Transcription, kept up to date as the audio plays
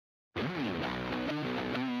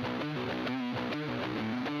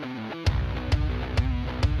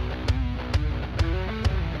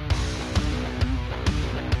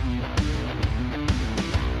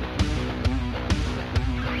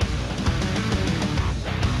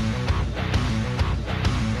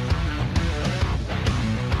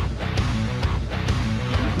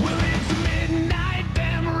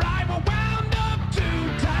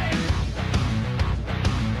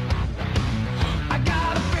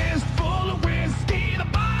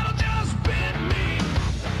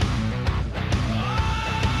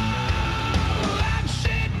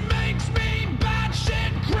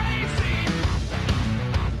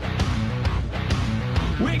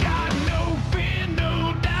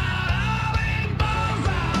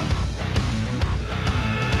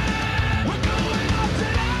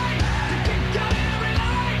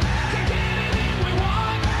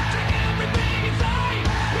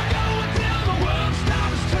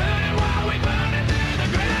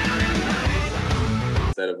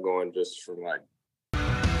going just from like.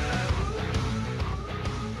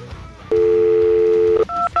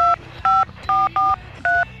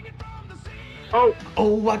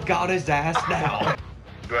 Oh, I got his ass now.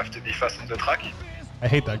 You have to be fast on the track. I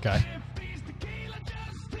hate that guy.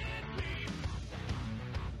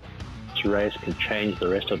 This race can change the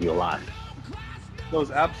rest of your life.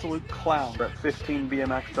 Those absolute clowns at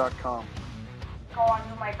 15bmx.com. Go on,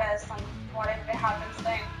 do my best, and whatever happens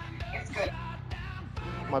then, it's good.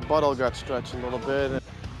 My butthole got stretched a little bit.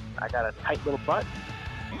 I got a tight little butt.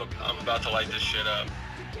 Look, I'm about to light this shit up.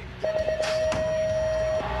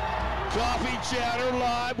 Coffee Chatter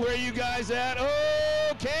Live, where you guys at?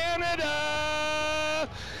 Oh, Canada!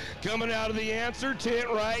 Coming out of the answer tent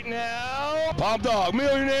right now. Pop Dog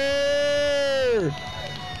Millionaire!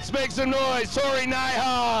 Let's make some noise, Tori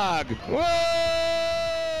Nyhog! Whoa!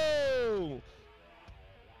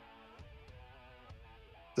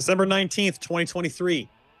 December 19th, 2023.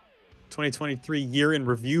 2023 year in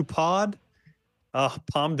review pod.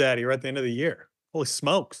 Palm Daddy, right at the end of the year. Holy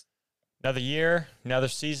smokes. Another year, another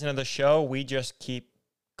season of the show. We just keep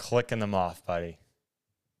clicking them off, buddy.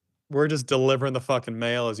 We're just delivering the fucking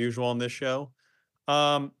mail as usual on this show.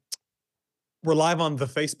 We're live on the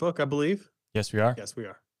Facebook, I believe. Yes, we are. Yes, we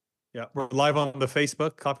are. Yeah, we're live on the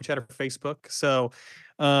Facebook, Coffee Chatter Facebook. So,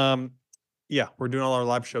 yeah, we're doing all our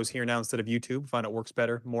live shows here now instead of YouTube. Find it works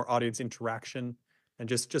better, more audience interaction, and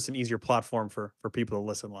just an easier platform for people to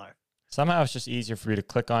listen live. Somehow it's just easier for you to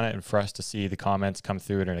click on it and for us to see the comments come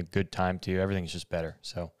through it in a good time too. Everything's just better.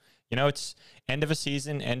 So, you know, it's end of a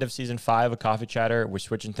season, end of season 5 of Coffee Chatter. We're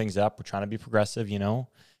switching things up. We're trying to be progressive, you know.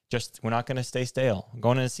 We're not going to stay stale.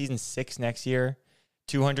 Going into season 6 next year,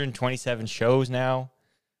 227 shows now,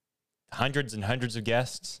 hundreds and hundreds of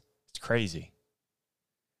guests. It's crazy.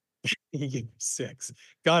 6.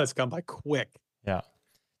 God, it's gone by quick. Yeah.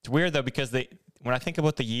 It's weird though, because when I think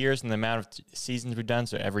about the years and the amount of seasons we've done,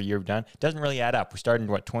 so every year we've done, it doesn't really add up. We started in,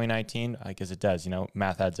 2019? I guess it does, you know,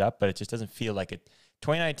 math adds up, but it just doesn't feel like it.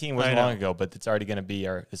 2019 wasn't long ago, but it's already going to be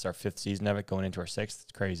this is our 5th season of it, going into our 6th. It's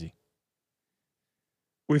crazy.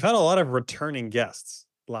 We've had a lot of returning guests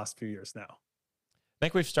the last few years now. I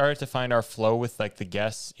think we've started to find our flow with like the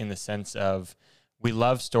guests in the sense of we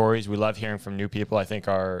love stories. We love hearing from new people. I think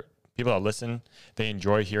our people that listen, they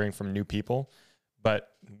enjoy hearing from new people. But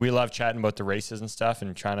we love chatting about the races and stuff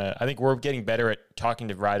and I think we're getting better at talking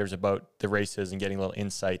to riders about the races and getting a little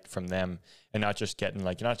insight from them and not just getting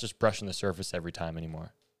you're not just brushing the surface every time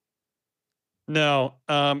anymore. No.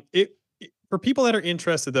 For people that are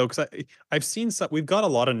interested though, because I've seen we've got a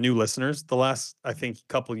lot of new listeners the last, I think,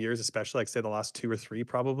 couple years, especially like say the last 2 or 3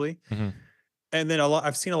 probably. Mm-hmm. And then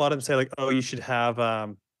I've seen a lot of them say like, oh, you should have, I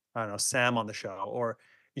don't know, Sam on the show, or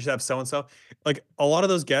you should have so-and-so. Like a lot of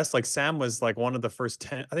those guests, like Sam was like one of the first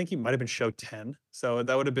 10. I think he might've been show 10. So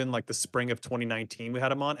that would have been like the spring of 2019 we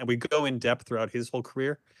had him on, and we go in depth throughout his whole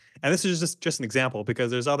career. And this is just an example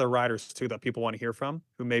because there's other riders too that people want to hear from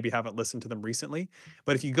who maybe haven't listened to them recently.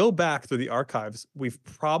 But if you go back through the archives, we've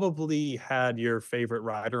probably had your favorite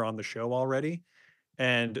rider on the show already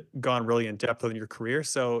and gone really in depth on your career.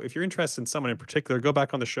 So if you're interested in someone in particular, go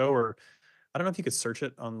back on the show, or I don't know if you could search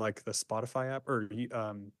it on like the Spotify app or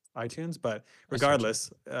iTunes, but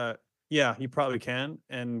regardless, yeah, you probably can.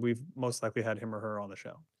 And we've most likely had him or her on the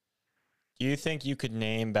show. Do you think you could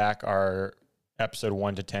name back our episode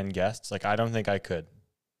 1 to 10 guests? Like, I don't think I could.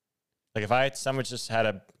 Like if someone just had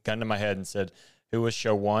a gun to my head and said, who was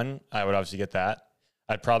show 1? I would obviously get that.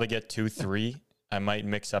 I'd probably get 2, 3. I might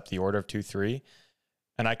mix up the order of 2, 3.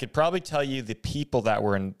 And I could probably tell you the people that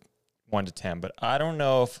were in 1 to 10, but I don't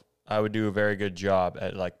know if I would do a very good job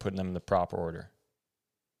at like putting them in the proper order.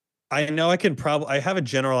 I know I have a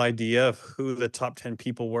general idea of who the top 10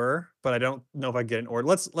 people were, but I don't know if I get an order.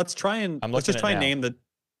 Let's try and name the.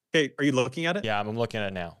 Okay, are you looking at it? Yeah, I'm looking at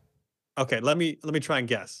it now. Okay, let me try and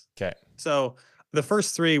guess. Okay. So the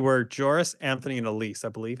first 3 were Joris, Anthony, and Elise, I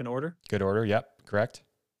believe, in order. Good order. Yep, correct.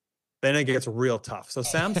 Then it gets real tough. So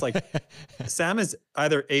Sam's like, Sam is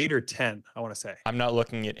either 8 or 10, I want to say. I'm not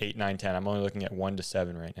looking at 8, 9, 10. I'm only looking at 1 to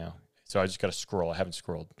 7 right now. So I just got to scroll. I haven't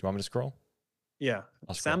scrolled. Do you want me to scroll? Yeah.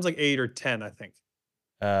 Sam's like 8 or 10, I think.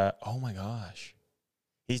 Oh my gosh.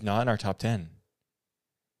 He's not in our top 10.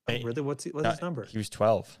 Oh, really? What's his number? He was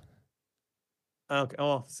 12. Okay.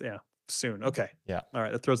 Oh, yeah. Soon. Okay. Yeah. All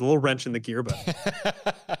right. That throws a little wrench in the gear, but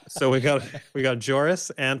so we got Joris,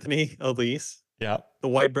 Anthony, Elise. Yeah. The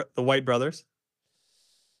White brothers.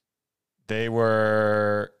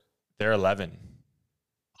 They're 11.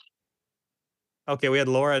 Okay, we had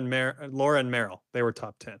Laura and Meryl. They were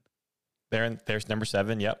top 10. There's number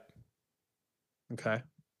 7. Yep. Okay.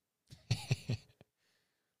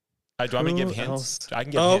 Do you want me to give Who hints? else? I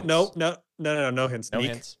can give Oh, hints. no hints. No Neek.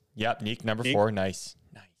 hints. Yep, Neek, number Neek. 4. Nice.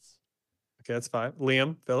 Okay, that's 5.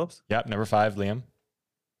 Liam Phillips. Yep, number 5, Liam.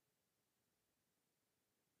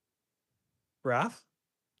 Graf.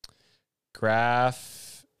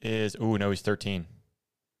 Graf is, no, he's 13.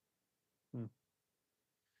 Hmm.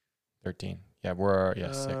 13. Yeah, we're,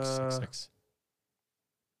 6.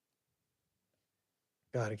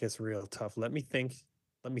 God, it gets real tough. Let me think.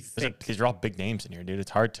 These are all big names in here, dude.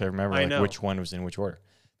 It's hard to remember I know. which one was in which order.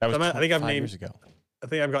 That was I think I've 5 named years ago. I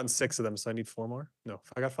think I've gotten 6 of them, so I need 4 more. No,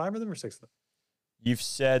 I got 5 of them or 6 of them. You've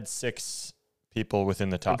said 6 people within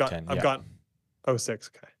the top 10. I've got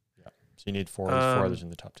 6. Okay. Yeah. So you need 4. There's 4 others in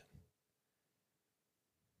the top 10.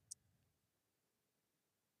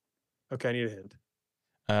 Okay, I need a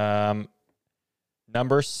hint.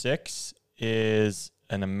 Number 6 is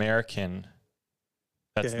an American.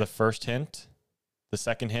 That's Okay. the first hint. The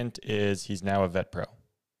second hint is he's now a vet pro.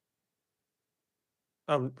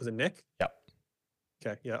 Was it Nick? Yep.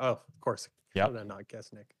 Okay. Yeah. Oh, of course. Yep. How did I not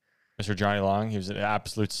guess Nick? Mr. Johnny Long. He was an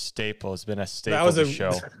absolute staple. It's been a staple That was of the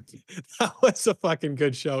show. That was a fucking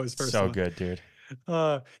good show. His first So one. good, dude.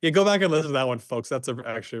 Yeah, go back and listen to that one, folks. That's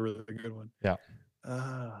actually a really good one. Yeah.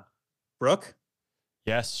 Brooke.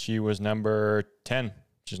 Yes, she was number 10.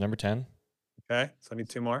 She's number 10. Okay, so I need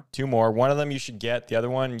 2 more. 2 more. One of them you should get. The other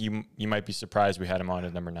one, you might be surprised we had him on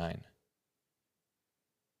as number 9.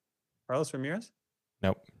 Carlos Ramirez.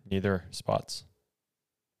 Nope, neither spots.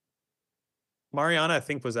 Mariana, I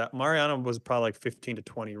think Mariana was probably like 15 to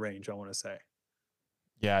 20 range, I want to say.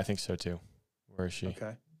 Yeah, I think so too. Where is she?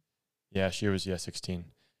 Okay. Yeah, she was 16.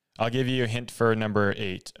 I'll give you a hint for number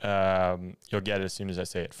 8. You'll get it as soon as I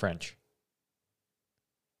say it. French.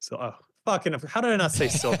 So, fucking, how did I not say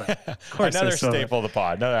Sylvan? Of course, Another staple of the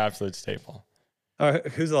pod. Another absolute staple. All right,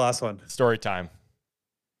 who's the last one? Story time.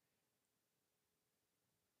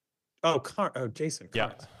 Jason. Yeah.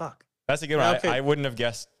 Carnes. Fuck. That's a good one. Okay. I wouldn't have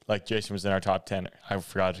guessed like Jason was in our top 10. I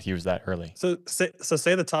forgot he was that early. So say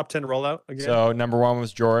the top 10 rollout again. So number 1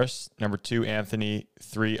 was Joris. Number 2, Anthony.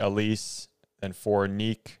 3, Elise. Then 4,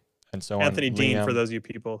 Neek. And so Anthony on. Dean, Liam. for those of you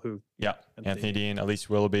people who. Yeah. Anthony Dean, Elise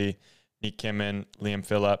Willoughby, Neek Kimmin, Liam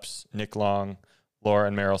Phillips, Nick Long, Laura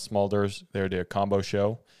and Meryl Smulders. They did a combo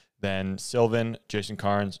show. Then Sylvan, Jason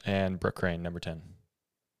Carnes, and Brooke Crane, number 10.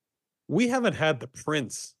 We We haven't had the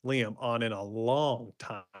Prince Liam on in a long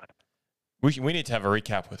time. need to have a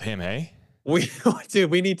recap with him, eh? We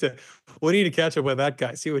need to catch up with that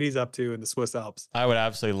guy, see what he's up to in the Swiss Alps. I would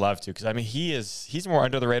absolutely love to, because I mean he's more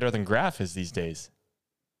under the radar than Graf is these days.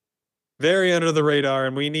 Very under the radar,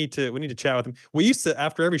 and we need to chat with him. We used to,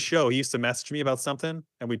 after every show, he used to message me about something,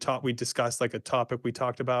 and we discussed like a topic we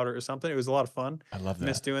talked about or something. It was a lot of fun. I love that.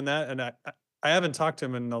 Miss doing that, and I haven't talked to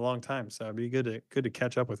him in a long time, so it'd be good to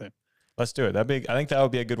catch up with him. Let's do it. I think that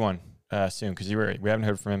would be a good one soon, because we haven't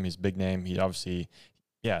heard from him. He's a big name. He obviously,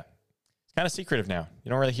 he's kind of secretive now.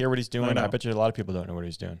 You don't really hear what he's doing. I bet you a lot of people don't know what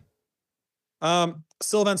he's doing.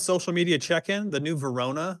 Sylvan's social media check-in, the new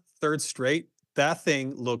Verona, 3rd straight. That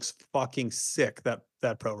thing looks fucking sick,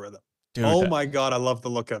 that pro rhythm. Dude, my God, I love the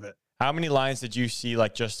look of it. How many lines did you see,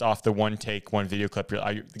 like, just off the one video clip?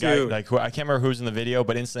 The guy, like, I can't remember who's in the video,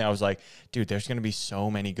 but instantly I was like, dude, there's going to be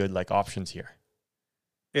so many good, like, options here.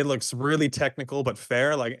 It looks really technical, but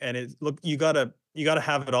fair. Like, and you gotta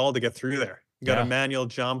have it all to get through there. You got a manual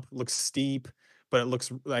jump, looks steep, but it looks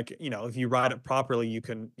like, if you ride it properly, you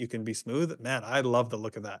can be smooth. Man, I love the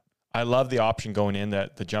look of that. I love the option going in,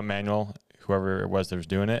 that the jump manual, whoever it was that was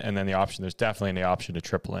doing it, and then there's definitely the option to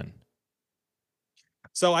triple in.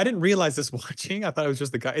 So I didn't realize this watching. I thought it was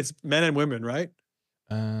just the guy. It's men and women, right?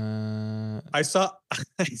 I saw.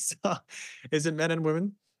 Is it men and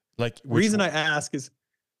women? Like, reason I ask is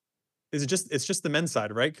it's just the men's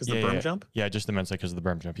side, right? Because the berm jump. Yeah, just the men's side because of the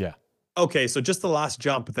berm jump. Yeah. Okay, so just the last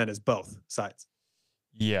jump then is both sides.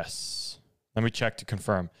 Yes. Let me check to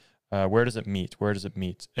confirm. Where does it meet?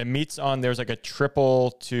 It meets on, there's like a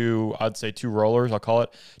triple to, I'd say 2 rollers, I'll call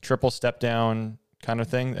it triple step down kind of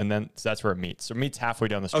thing. And then that's where it meets. So it meets halfway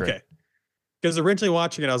down the straight. Okay. Because originally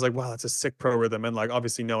watching it, I was like, wow, that's a sick pro rhythm. And like,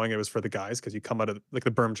 obviously knowing it was for the guys, because you come out of like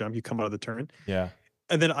the berm jump, you come out of the turn. Yeah.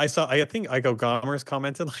 And then I think Iko Gomers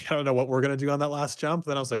commented, like, I don't know what we're going to do on that last jump.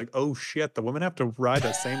 Then I was like, oh shit, the women have to ride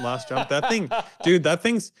that same last jump. That thing, dude, that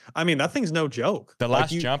thing's no joke. The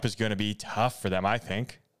last jump is going to be tough for them, I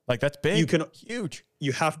think. Like, that's big. Huge.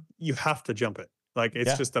 You have to jump it. Like,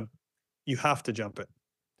 it's just you have to jump it.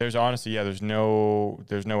 There's honestly, there's no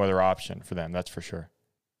other option for them. That's for sure.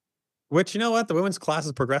 Which, you know what? The women's class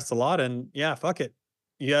has progressed a lot, and fuck it.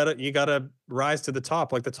 You gotta rise to the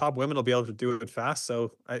top. Like, the top women will be able to do it fast.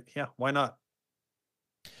 So why not?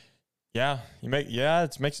 Yeah,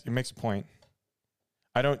 it makes a point.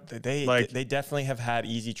 I don't. They definitely have had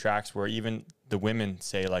easy tracks where even the women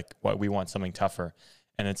say like, "What we want something tougher,"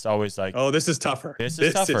 and it's always like, "Oh, this is tougher. This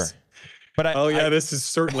is tougher." But this is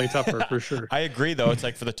certainly tougher for sure. I agree, though. It's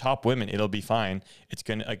like for the top women, it'll be fine. It's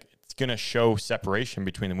gonna show separation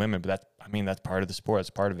between the women, but that's part of the sport. That's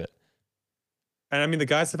part of it. And I mean, the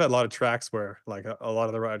guys have had a lot of tracks where like a lot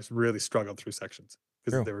of the riders really struggled through sections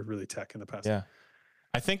because they were really tech in the past. Yeah,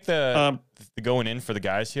 I think the going in for the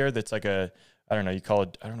guys here, that's like I don't know.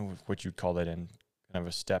 I don't know what you'd call that in kind of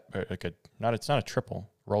a step, it's not a triple,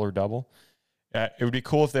 roller double. It would be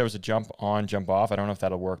cool if there was a jump on, jump off. I don't know if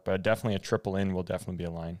that'll work, but definitely a triple in will definitely be a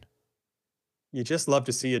line. You just love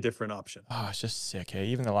to see a different option. Oh, it's just sick. Hey,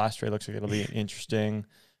 even the last straight looks like it'll be interesting.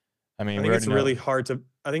 I mean, I think it's really hard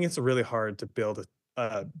to build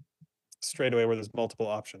a straightaway where there's multiple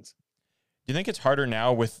options. Do you think it's harder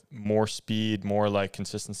now with more speed, more like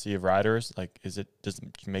consistency of riders? Like, does it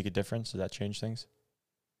make a difference? Does that change things?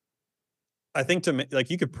 I think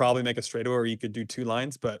you could probably make a straightaway or you could do 2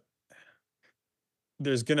 lines, but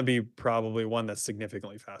there's going to be probably one that's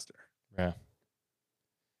significantly faster. Yeah.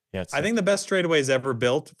 Yeah. I think the best straightaways ever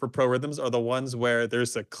built for pro rhythms are the ones where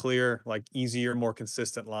there's a clear, like easier, more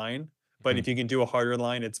consistent line. But if you can do a harder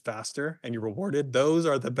line, it's faster and you're rewarded. Those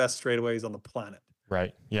are the best straightaways on the planet.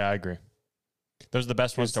 Right. Yeah, I agree. Those are the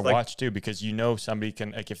best ones to watch too, because somebody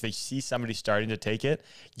can, like, if they see somebody starting to take it,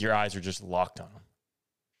 your eyes are just locked on them.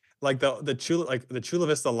 Like the Chula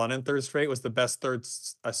Vista London third straight was the best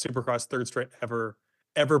Supercross third straight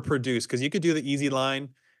ever produced, because you could do the easy line,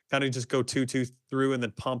 kind of just go 2-2 through and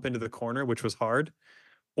then pump into the corner, which was hard,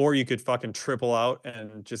 or you could fucking triple out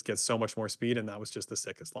and just get so much more speed, and that was just the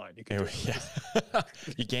sickest line you could do. Yeah.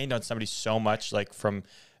 You gained on somebody so much, like from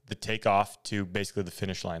the takeoff to basically the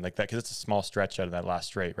finish line, like that, because it's a small stretch out of that last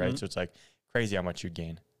straight, right? So it's like crazy how much you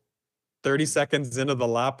gain. 30 seconds into the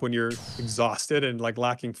lap when you're exhausted and like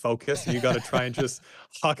lacking focus, you got to try and just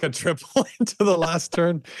huck a triple into the last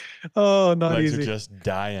turn. Oh, not Legs easy. are just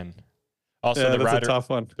dying. Also, yeah, the that's rider, a tough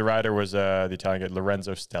one. The rider was the Italian guy,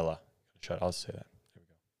 Lorenzo Stella. I'll say that. There we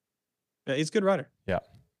go. Yeah, he's a good rider. Yeah.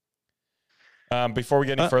 Before we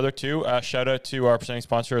get any further, too, shout out to our presenting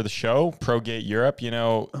sponsor of the show, ProGate Europe. You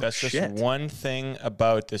know, that's just one thing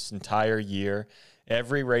about this entire year.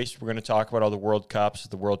 Every race we're going to talk about, all the World Cups,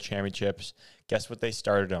 the World Championships. Guess what they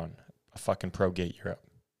started on? A fucking ProGate Europe.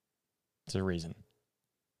 It's a reason.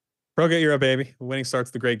 ProGate Europe, baby. Winning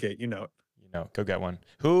starts the great gate. You know it. You know, go get one.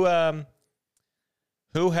 Who had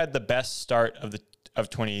the best start of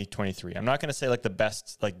 2023? I'm not going to say like the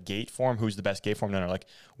best like gate form. Who's the best gate form? No. Like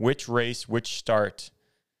which race, which start,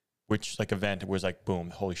 which like event was like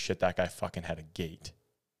boom, holy shit, that guy fucking had a gate.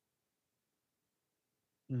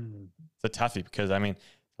 It's a toughie because I mean,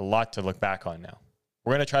 a lot to look back on now.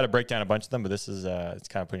 We're gonna try to break down a bunch of them, but this is it's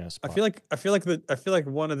kind of putting us. I feel like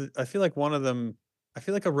one of them. I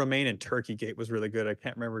feel like a Romanian Turkey gate was really good. I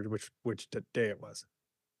can't remember which day it was.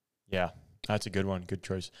 Yeah, that's a good one. Good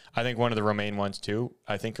choice. I think one of the Romaine ones too.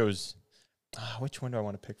 I think it was. Which one do I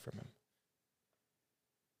want to pick from him?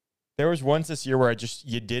 There was ones this year where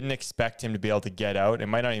you didn't expect him to be able to get out. It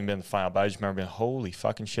might not even be in the final, but I just remember being, holy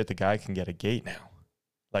fucking shit, the guy can get a gate now.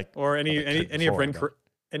 Like, or any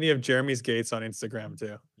of Jeremy's gates on Instagram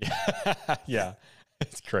too. Yeah, yeah,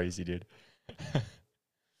 it's crazy, dude.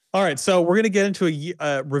 All right, so we're gonna get into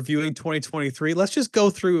reviewing 2023. Let's just go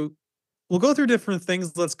through. We'll go through different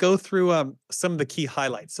things. Let's go through some of the key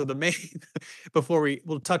highlights. So the main,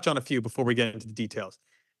 we'll touch on a few before we get into the details.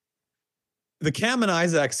 The Cam and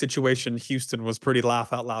Isaac situation in Houston was pretty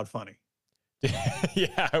laugh out loud funny.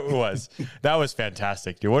 Yeah, it was. That was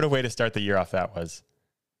fantastic, dude. What a way to start the year off that was.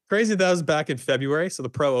 Crazy that was back in February, so the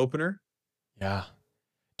pro opener. Yeah.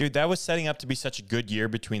 Dude, that was setting up to be such a good year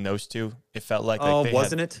between those two. It felt like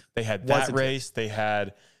it? They had that race. They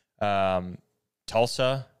had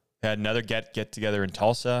Tulsa. They had another get together in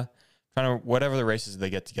Tulsa. Whatever the races they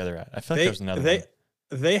get together at. I feel like there was another one.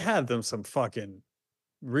 They had them some fucking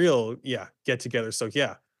real get together. So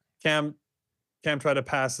yeah, Cam tried to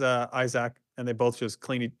pass Isaac, and they both just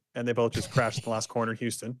crashed in the last corner in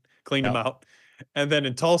Houston, cleaned him out. And then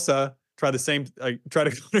in Tulsa, try to go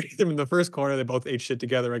underneath them in the first corner. They both ate shit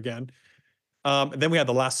together again. And then we had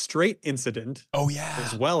the last straight incident. Oh yeah,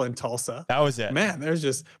 as well in Tulsa. That was it. Man, there's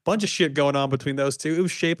just a bunch of shit going on between those two. It was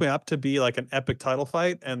shaping up to be like an epic title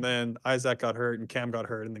fight, and then Isaac got hurt and Cam got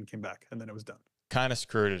hurt, and then came back, and then it was done. Kind of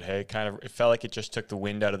screwed it. Hey, it felt like it just took the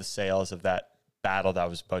wind out of the sails of that battle that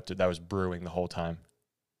was brewing the whole time.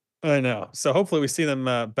 I know. So hopefully we see them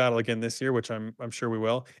battle again this year, which I'm sure we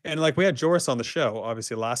will. And like we had Joris on the show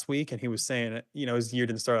obviously last week, and he was saying, his year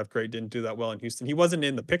didn't start off great, didn't do that well in Houston. He wasn't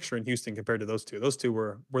in the picture in Houston compared to those two. Those two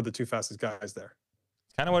were the two fastest guys there.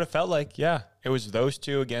 Kind of what it felt like. Yeah, it was those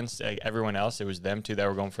two against everyone else. It was them two that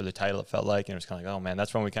were going for the title. It felt like, and it was kind of like, oh man,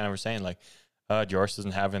 that's when we kind of were saying like, Joris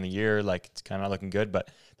doesn't have in the year, like it's kind of not looking good. But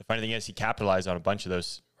the funny thing is, he capitalized on a bunch of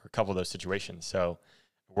those, or a couple of those situations, so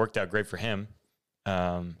it worked out great for him.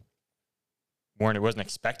 Warren, it wasn't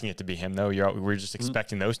expecting it to be him though. We were just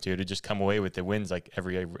expecting those two to just come away with the wins like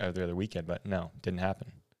every other weekend, but no, didn't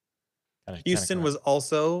happen. Houston was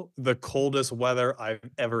also the coldest weather I've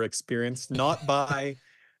ever experienced, not by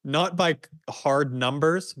hard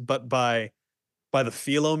numbers, but by the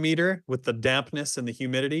feelometer with the dampness and the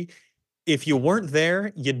humidity. If you weren't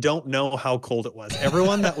there, you don't know how cold it was.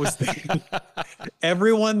 Everyone that was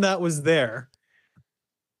there,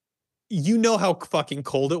 you know how fucking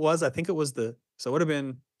cold it was. I think it was so it would have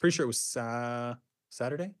been, pretty sure it was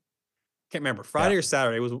Saturday. Can't remember, Friday or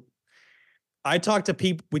Saturday. I talked to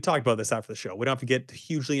people, we talked about this after the show. We don't have to get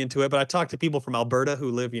hugely into it, but I talked to people from Alberta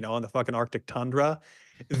who live, on the fucking Arctic tundra.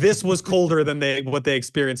 This was colder than what they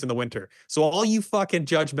experience in the winter. So all you fucking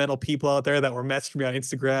judgmental people out there that were messaging me on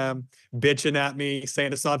Instagram, bitching at me,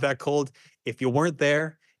 saying it's not that cold, if you weren't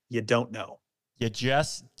there, you don't know. You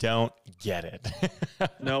just don't get it.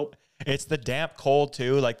 Nope. It's the damp cold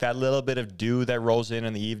too, like that little bit of dew that rolls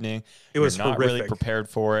in the evening. It was not horrific. Really prepared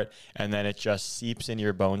for it, and then it just seeps into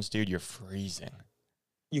your bones, dude. You're freezing.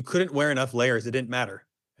 You couldn't wear enough layers. It didn't matter.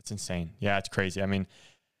 It's insane. Yeah, it's crazy. I mean,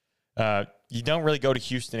 you don't really go to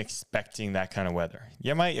Houston expecting that kind of weather.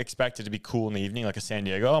 You might expect it to be cool in the evening, like a San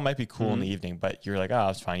Diego. Oh, it might be cool in the evening, but you're like, oh,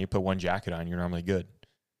 it's fine. You put one jacket on, you're normally good.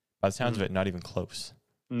 By the sounds of it, not even close.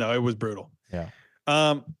 No, it was brutal. Yeah.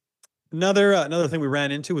 Another thing we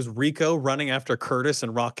ran into was Rico running after Curtis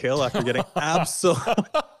and Rock Hill after getting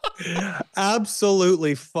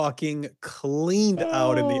absolutely fucking cleaned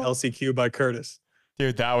out in the LCQ by Curtis.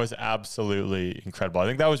 Dude, that was absolutely incredible. I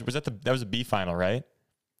think that was a B final, right?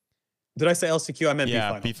 Did I say LCQ? I meant B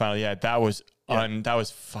final. Yeah, B final. Yeah, that was that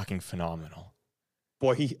was fucking phenomenal.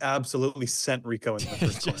 Boy, he absolutely sent Rico in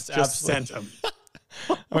the first just sent him.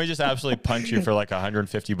 We just absolutely punch you for like $150,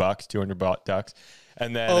 $200.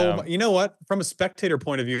 And then, you know what? From a spectator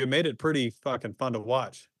point of view, it made it pretty fucking fun to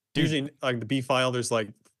watch. Dude, usually, like the B final, there's like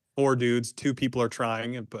 4 dudes, 2 people are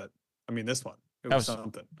trying, but I mean, this one, it was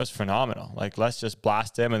something. It was phenomenal. Like, let's just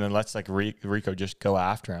blast him, and then let's like Rico just go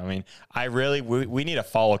after him. I mean, we need a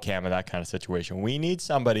follow cam in that kind of situation. We need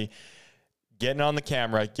somebody getting on the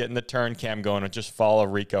camera, getting the turn cam going, and just follow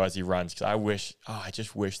Rico as he runs. Because I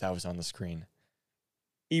just wish that was on the screen.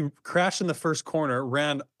 He crashed in the first corner,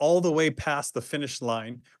 ran all the way past the finish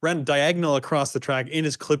line, ran diagonal across the track in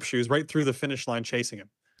his clip shoes, right through the finish line, chasing him.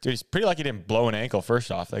 Dude, he's pretty lucky he didn't blow an ankle, first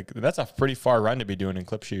off. Like, that's a pretty far run to be doing in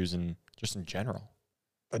clip shoes and just in general.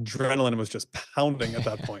 Adrenaline was just pounding at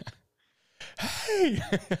that point. Hey!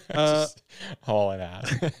 All I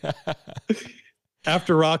had.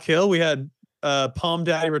 After Rock Hill, we had Palm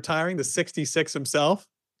Daddy retiring, the 66 himself.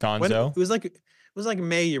 Gonzo. It was like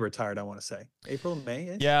May you retired, I want to say. April,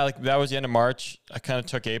 May? Yeah, like that was the end of March. I kind of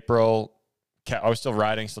took April. I was still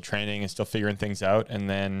riding, still training, and still figuring things out. And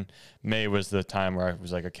then May was the time where I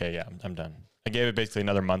was like, okay, yeah, I'm done. I gave it basically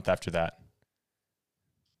another month after that.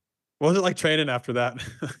 What was it like training after that?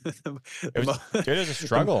 It was a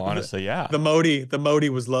struggle, honestly, yeah. The Modi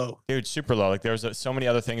was low. Dude, super low. Like there was so many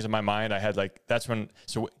other things in my mind. I had like,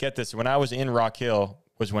 so get this. When I was in Rock Hill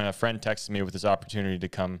was when a friend texted me with this opportunity to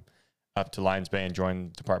come up to Lions Bay and join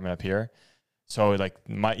the department up here. So like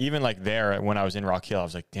even like there when I was in Rock Hill, I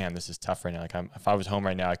was like, damn, this is tough right now. Like if I was home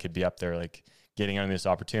right now, I could be up there like getting on this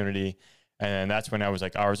opportunity. And that's when I was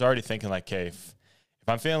already thinking like, okay, if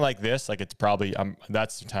I'm feeling like this, like it's probably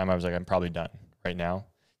that's the time I was like, I'm probably done right now.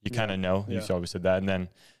 You kind of know. Yeah. You've always said that. And then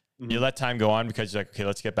you let time go on because you're like, okay,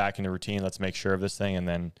 let's get back into routine. Let's make sure of this thing. And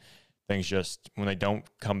then things just, when they don't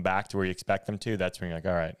come back to where you expect them to, that's when you're like,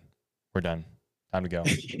 all right, we're done. Time to go.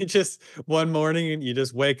 You just one morning and you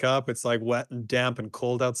just wake up. It's like wet and damp and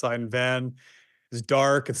cold outside in van. It's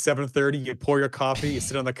dark. It's 7:30. You pour your coffee. You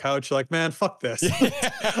sit on the couch. You're like, man, fuck this.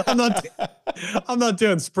 I'm not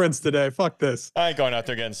doing sprints today. Fuck this. I ain't going out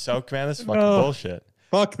there getting soaked, man. This is fucking bullshit.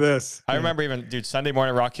 Fuck this. I remember even, dude, Sunday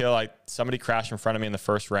morning at Rock Hill, somebody crashed in front of me in the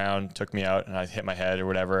first round, took me out, and I hit my head or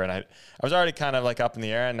whatever. And I was already kind of like up in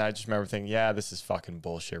the air, and I just remember thinking, yeah, this is fucking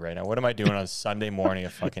bullshit right now. What am I doing on Sunday morning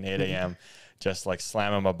at fucking 8 a.m.? Just like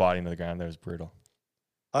slamming my body into the ground. That was brutal.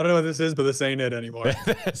 I don't know what this is, but this ain't it anymore.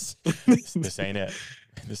 this ain't it.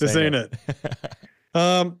 This ain't it.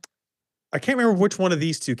 I can't remember which one of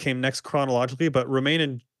these two came next chronologically, but Romain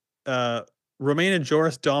and Romain and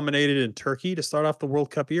Joris dominated in Turkey to start off the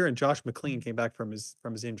World Cup year, and Josh McLean came back from his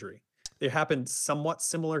injury. They happened somewhat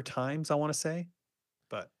similar times, I want to say,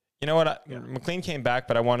 but You know what? McLean came back,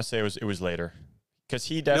 but I want to say it was later because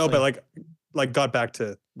he definitely no, but like got back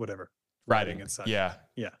to whatever riding and such. Yeah.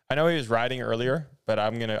 Yeah. I know he was riding earlier, but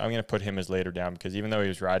I'm gonna put him as later down because even though he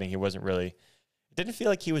was riding, he wasn't really. It didn't feel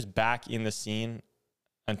like he was back in the scene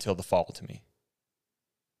until the fall to me.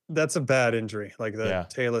 That's a bad injury. Like the Yeah.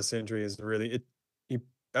 Talus injury is really it.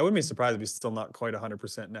 I wouldn't be surprised if he's still not quite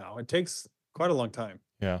 100% now. It takes quite a long time.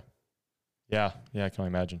 Yeah. I can only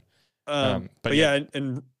imagine. But yeah,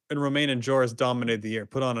 and Romain and Joris dominated the year,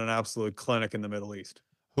 put on an absolute clinic in the Middle East.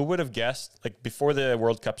 Who would have guessed? Like before the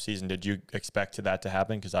World Cup season, did you expect that to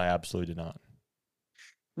happen? Because I absolutely did not.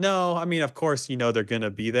 No, I mean, of course, they're going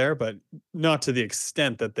to be there, but not to the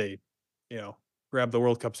extent that they, grabbed the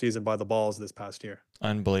World Cup season by the balls this past year.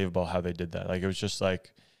 Unbelievable how they did that. Like it was just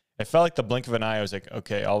like, it felt like the blink of an eye. I was like,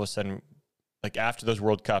 okay, all of a sudden, like after those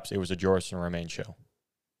World Cups, it was a Joris and Romain show.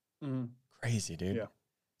 Mm-hmm. Crazy, dude. Yeah.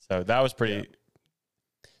 So that was pretty.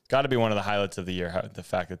 Got to be one of the highlights of the year. The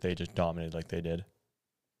fact that they just dominated like they did.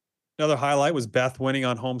 Another highlight was Beth winning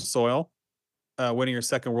on home soil, winning her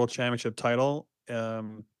second World Championship title.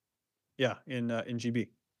 In GB.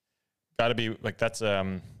 Got to be like that's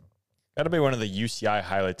got to be one of the UCI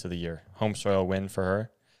highlights of the year. Home soil win for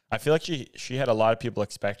her. I feel like she had a lot of people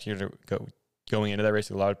expecting her to going into that race.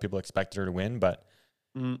 A lot of people expected her to win, but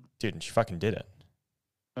dude, she fucking did it.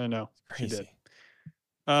 I know. It's crazy. She did.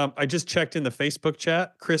 I just checked in the Facebook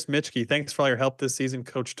chat. Chris Mitchke, thanks for all your help this season.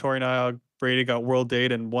 Coach Tori and I, Brady got World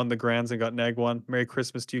Date and won the Grands and got Nag 1. Merry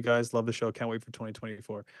Christmas to you guys. Love the show. Can't wait for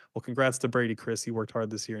 2024. Well, congrats to Brady, Chris. He worked hard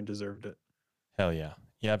this year and deserved it. Hell yeah.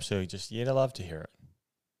 Yeah, absolutely. You'd love to hear it.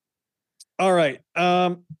 All right.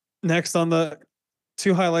 Next on the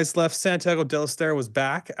two highlights left, Santiago del Estero was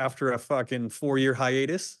back after a fucking 4-year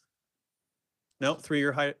hiatus. No,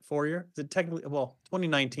 3-year, 4-year. Is it technically,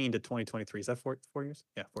 2019 to 2023. Is that 4 years?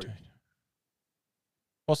 Yeah, 4 years.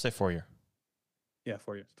 We'll say 4 year. Yeah,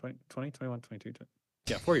 4 years. 20, 21, 22. 20.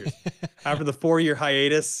 Yeah, 4 years. After the 4-year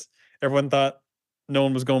hiatus, everyone thought no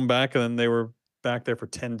one was going back, and then they were back there for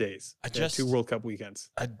 10 days. They had 2 World Cup weekends.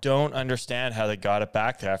 I don't understand how they got it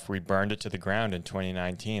back there after we burned it to the ground in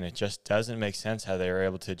 2019. It just doesn't make sense how they were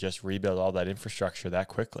able to just rebuild all that infrastructure that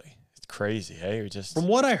quickly. It's crazy, hey? From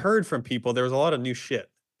what I heard from people, there was a lot of new shit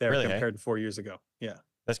there Really, compared to 4 years ago. Yeah.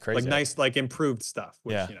 That's crazy. Like nice, like improved stuff,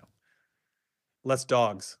 which, less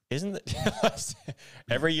dogs. Isn't it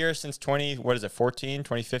every year since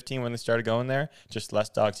 2015 when they started going there, just less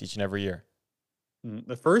dogs each and every year.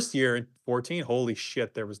 The first year in 14, holy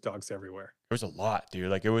shit, there was dogs everywhere. It was a lot, dude.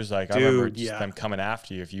 Like it was like, I remember just them coming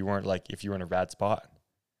after you if you were in a bad spot.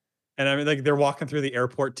 And I mean, like they're walking through the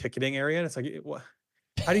airport ticketing area, and it's like, what?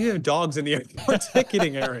 How do you have dogs in the airport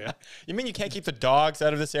ticketing area? You mean you can't keep the dogs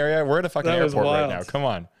out of this area? We're at a fucking airport right now. Come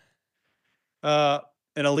on.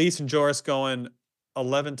 And Elise and Joris going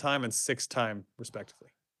 11-time and 6-time respectively.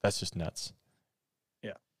 That's just nuts.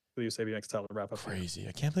 Yeah. So you say next time to wrap up. Crazy.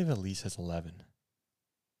 I can't believe Elise has 11.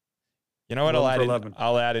 You know what?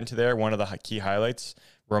 I'll add into there one of the key highlights: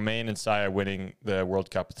 Romain and Saya winning the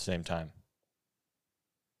World Cup at the same time.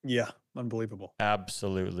 Yeah, unbelievable.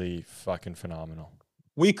 Absolutely fucking phenomenal.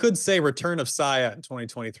 We could say return of Saya in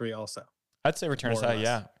 2023 also. I'd say return of Saya,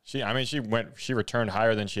 yeah. She returned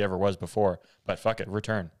higher than she ever was before, but fuck it,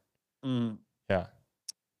 return. Yeah.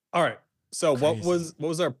 All right. So what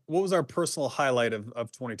was our personal highlight of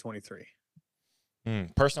 2023?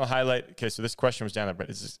 Personal highlight. Okay, so this question was down there, but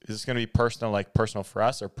is this going to be personal, like personal for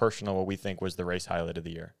us, or personal what we think was the race highlight of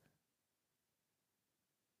the year?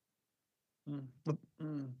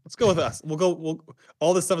 Let's go with us.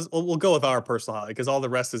 All this stuff is, we'll go with our personal highlight because all the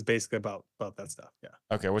rest is basically about that stuff. Yeah.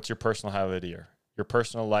 Okay, what's your personal highlight of the year? Your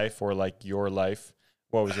personal life or like your life?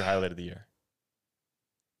 What was your highlight of the year?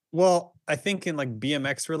 Well, I think in like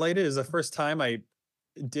BMX related is the first time I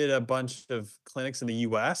did a bunch of clinics in the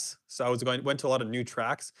US. So I went to a lot of new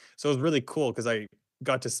tracks. So it was really cool because I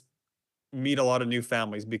got to meet a lot of new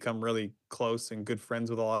families, become really close and good friends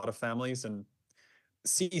with a lot of families, and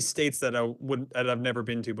see states that I've never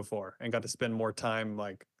been to before, and got to spend more time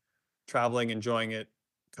like traveling, enjoying it,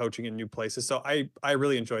 coaching in new places. So I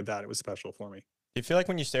really enjoyed that. It was special for me. Do you feel like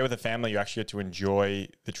when you stay with a family, you actually get to enjoy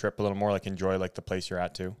the trip a little more, like enjoy like the place you're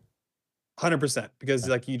at too? 100%, because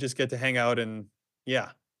like you just get to hang out and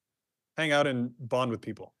bond with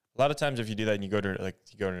people. A lot of times if you do that and you go to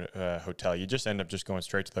a hotel, you just end up just going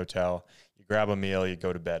straight to the hotel. You grab a meal, you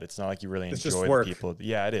go to bed. It's not like you really enjoy the people.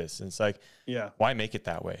 Yeah, it is. And it's like, why make it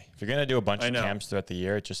that way? If you're going to do a bunch of camps throughout the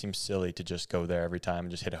year, it just seems silly to just go there every time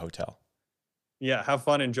and just hit a hotel. Yeah, have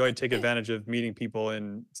fun, enjoy, take advantage of meeting people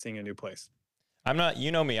and seeing a new place. I'm not,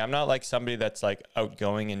 you know me, I'm not like somebody that's like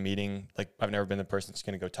outgoing and meeting. Like I've never been the person that's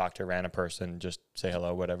going to go talk to a random person, just say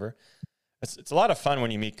hello, whatever. It's a lot of fun when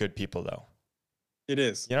you meet good people though. It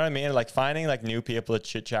is. You know what I mean? Like finding like new people to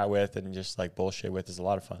chit chat with and just like bullshit with is a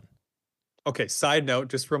lot of fun. Okay, side note,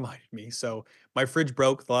 just reminded me. So my fridge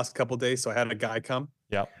broke the last couple of days, so I had a guy come.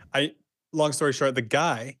 Yeah. Long story short, the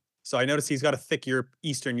guy, so I noticed he's got a thick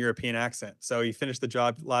Eastern European accent. So he finished the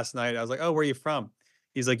job last night. I was like, "Oh, where are you from?"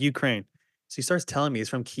 He's like, "Ukraine." So he starts telling me he's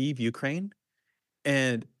from Kyiv, Ukraine.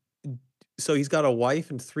 And so he's got a wife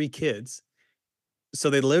and 3 kids. So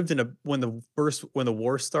they lived in when the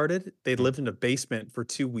war started, they lived in a basement for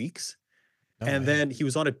 2 weeks. No And way. then he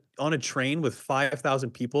was on a train with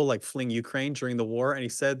 5,000 people like fleeing Ukraine during the war. And he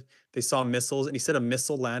said they saw missiles, and he said a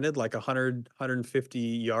missile landed like 150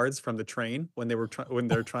 yards from the train when they were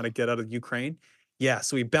trying to get out of Ukraine. Yeah,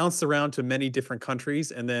 so he bounced around to many different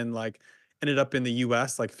countries, and then like ended up in the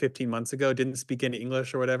US like 15 months ago, didn't speak any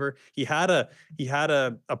English or whatever. He had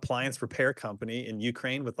a appliance repair company in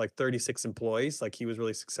Ukraine with like 36 employees. Like he was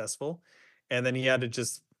really successful. And then he had to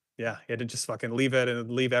just fucking leave it and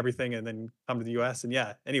leave everything and then come to the US. And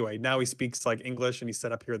yeah, anyway, now he speaks like English and he's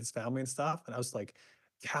set up here with his family and stuff. And I was like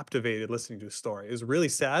captivated listening to his story. It was really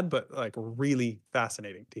sad, but like really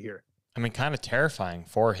fascinating to hear. I mean, kind of terrifying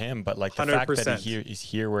for him, but like the fact that 100%. he's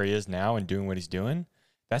here where he is now and doing what he's doing,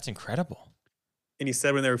 that's incredible. And he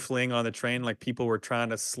said when they were fleeing on the train, like people were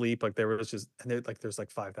trying to sleep, like there was just, and there's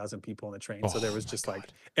like 5,000 people on the train. So there was just like,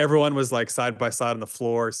 everyone was like side by side on the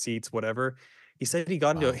floor, seats, whatever. He said he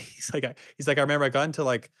got into, he's like, I remember I got into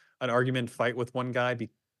like an argument fight with one guy. I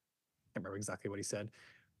can't remember exactly what he said,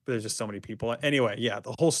 but there's just so many people. Anyway, yeah,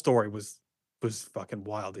 the whole story was fucking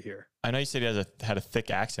wild to hear. I know you said he had a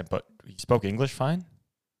thick accent, but he spoke English fine?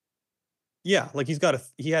 Yeah, like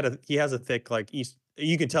he has a thick like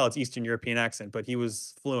you can tell it's Eastern European accent, but he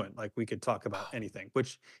was fluent. Like we could talk about anything.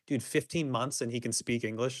 Which, dude, 15 months and he can speak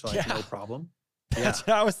English like no problem. That's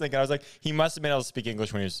what I was thinking. I was like, he must have been able to speak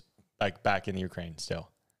English when he was like back in the Ukraine still.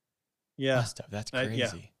 Yeah, Must have. That's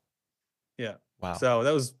crazy. Yeah. Wow. So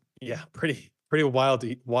that was pretty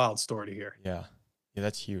wild story to hear. Yeah,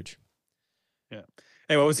 that's huge. Yeah.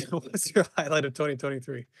 Hey, what's your highlight of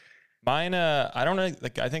 2023? Mine, I don't know.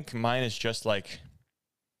 Like, I think mine is just like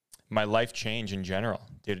my life change in general,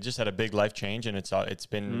 dude. It just had a big life change, and it's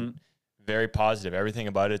been very positive. Everything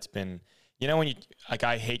about it's been, you know, when you like,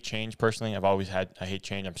 I hate change personally. I hate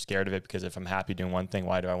change. I'm scared of it because if I'm happy doing one thing,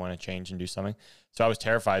 why do I want to change and do something? So I was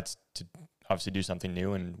terrified to obviously do something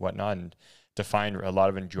new and whatnot, and to find a lot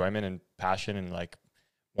of enjoyment and passion and like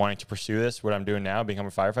wanting to pursue this. What I'm doing now, become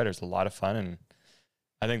a firefighter, is a lot of fun, and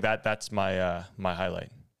I think that's my my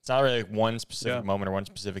highlight. It's not really like one specific moment or one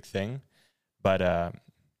specific thing, but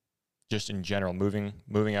just in general,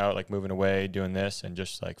 moving out, like moving away, doing this, and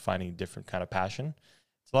just like finding a different kind of passion.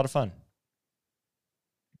 It's a lot of fun.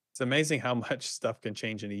 It's amazing how much stuff can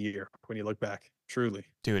change in a year when you look back. Truly,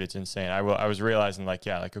 dude, it's insane. I was realizing like,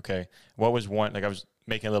 okay, what was one, like I was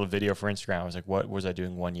making a little video for Instagram. I was like, what was I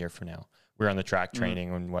doing 1 year from now? We were on the track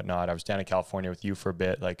training and whatnot. I was down in California with you for a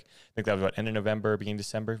bit. Like, I think that was what, end of November, beginning of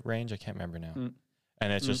December range. I can't remember now.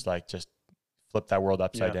 And it's just flip that world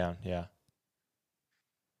upside down. Yeah.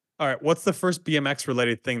 All right. What's the first BMX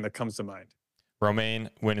related thing that comes to mind? Romain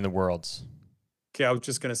winning the Worlds. Okay. I was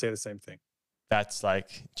just going to say the same thing. That's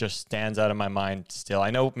like, just stands out of my mind still. I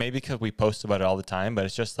know maybe because we post about it all the time, but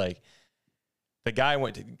it's just like the guy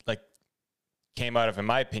came out of, in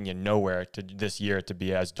my opinion, nowhere to this year to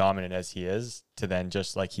be as dominant as he is, to then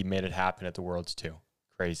just like he made it happen at the Worlds too.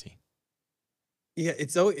 Crazy. Yeah,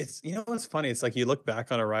 it's you know what's funny? It's like you look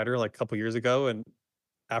back on a rider like a couple years ago and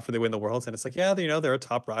after they win the Worlds, and it's like, yeah, you know, they're a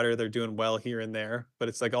top rider, they're doing well here and there, but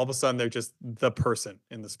it's like all of a sudden they're just the person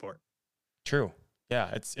in the sport. True. Yeah,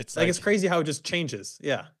 it's like it's crazy how it just changes.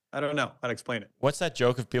 Yeah, I don't know how to explain it. What's that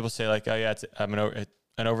joke of people say like, oh yeah, I'm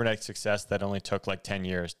an overnight success that only took like 10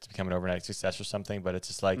 years to become an overnight success or something, but it's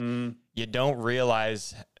just like you don't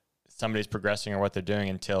realize somebody's progressing or what they're doing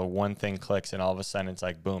until one thing clicks and all of a sudden it's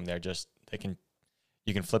like boom,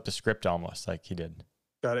 you can flip the script almost like he did.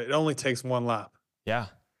 Got it. It only takes one lap. Yeah.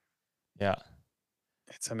 Yeah.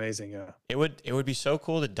 It's amazing. Yeah. It would be so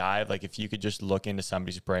cool to dive. Like if you could just look into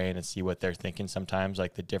somebody's brain and see what they're thinking sometimes,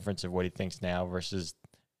 like the difference of what he thinks now versus,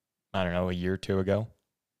 I don't know, a year or two ago.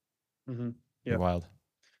 Yeah. Wild.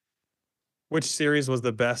 Which series was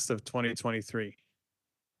the best of 2023?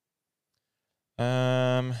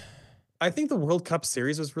 I think the World Cup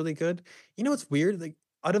series was really good. You know, it's weird. Like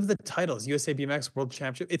out of the titles, USA BMX World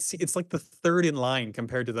Championship, it's like the third in line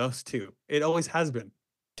compared to those two. It always has been.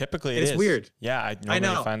 Typically, it's weird. Yeah, I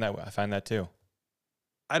find that too.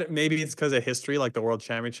 maybe it's because of history, like the World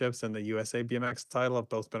Championships and the USA BMX title have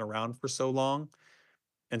both been around for so long,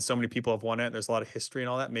 and so many people have won it. There's a lot of history and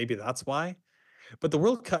all that. Maybe that's why. But the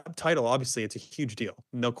World Cup title, obviously, it's a huge deal,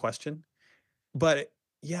 no question. But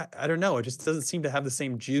yeah, I don't know. It just doesn't seem to have the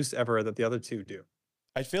same juice ever that the other two do.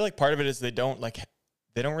 I feel like part of it is they don't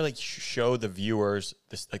really show the viewers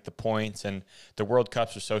this, like the points, and the World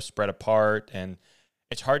Cups are so spread apart, and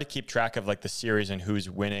it's hard to keep track of like the series and who's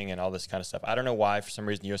winning and all this kind of stuff. I don't know why, for some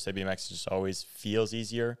reason, USA BMX just always feels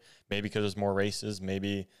easier. Maybe because there's more races.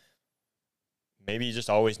 Maybe you just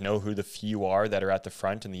always know who the few are that are at the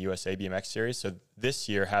front in the USA BMX series. So this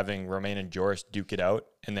year, having Romain and Joris duke it out,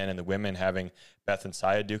 and then in the women having Beth and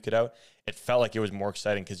Saya duke it out, it felt like it was more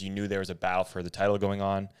exciting because you knew there was a battle for the title going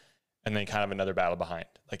on, and then kind of another battle behind.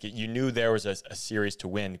 Like you knew there was a series to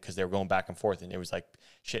win because they were going back and forth, and it was like,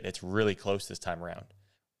 shit, it's really close this time around.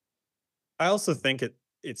 I also think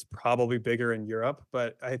it's probably bigger in Europe,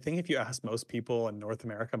 but I think if you ask most people in North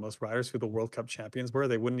America, most riders who the World Cup champions were,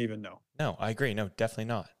 they wouldn't even know. No, I agree. No, definitely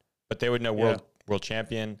not. But they would know world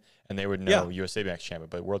champion, and they would know USA BMX champion.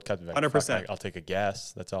 But World Cup, 100%. I'll take a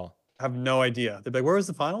guess. That's all. I have no idea. They'd be like, where was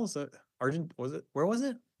the finals? Argent was it? Where was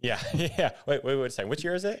it? Yeah, yeah. Wait a second. Which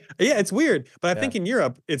year is it? Yeah, it's weird, but I think in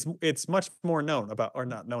Europe it's much more known about, or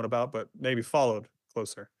not known about, but maybe followed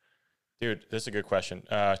closer. Dude, this is a good question.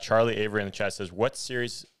 Charlie Avery in the chat says, what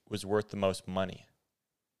series was worth the most money?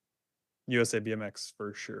 USA BMX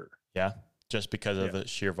for sure. Yeah, just because of the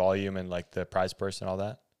sheer volume and like the prize purse and all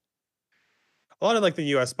that. A lot of like the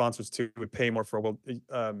US sponsors too would pay more for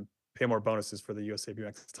pay more bonuses for the USA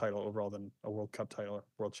BMX title overall than a World Cup title or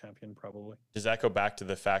world champion probably. Does that go back to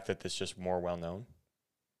the fact that it's just more well known?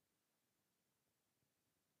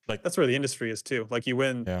 Like that's where the industry is too. Like you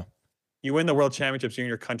win the world championships, you're in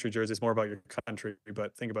your country jersey. It's more about your country,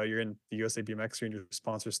 but think about it, you're in the USA BMX, you're in your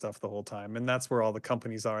sponsor stuff the whole time. And that's where all the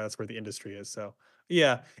companies are. That's where the industry is. So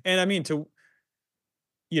yeah. And I mean,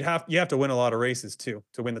 you have to win a lot of races too,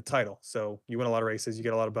 to win the title. So you win a lot of races, you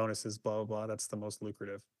get a lot of bonuses, blah, blah, blah. That's the most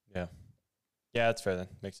lucrative. Yeah. Yeah, that's fair then.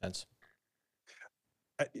 Makes sense.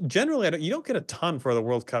 Generally, you don't get a ton for the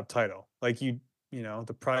World Cup title. Like you know,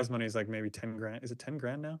 the prize money is like maybe 10 grand. Is it 10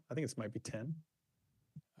 grand now? I think it might be 10.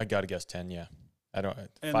 I gotta guess 10. Yeah, I don't.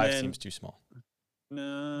 And 5 seems too small.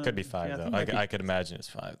 No, could be 5 though. I could imagine it's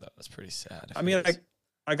 5 though. That's pretty sad. I mean,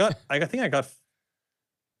 I want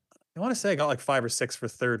to say I got like 5 or 6 for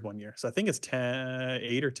third one year. So I think it's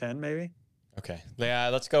 8 or 10 maybe. Okay, yeah,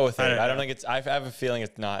 let's go with 8. I don't think it's. I have a feeling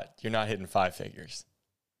it's not. You're not hitting 5 figures.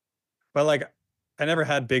 But like, I never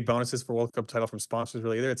had big bonuses for World Cup title from sponsors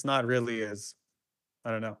really either. It's not really as,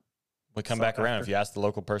 I don't know. We come back around. If you ask the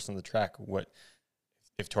local person on the track,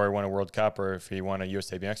 if Tori won a World Cup or if he won a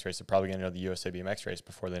USA BMX race, they're probably going to know the USA BMX race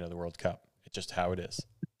before they know the World Cup. It's just how it is.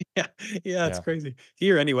 Yeah, it's crazy.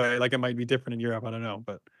 Here anyway, like it might be different in Europe. I don't know,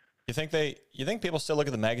 but you think people still look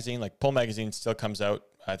at the magazine? Like Pull magazine still comes out.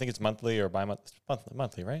 I think it's monthly or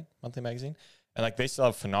monthly, right? Monthly magazine, and like they still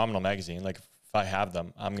have phenomenal magazine. Like if I have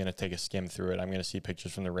them, I'm gonna take a skim through it. I'm gonna see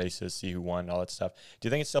pictures from the races, see who won, all that stuff. Do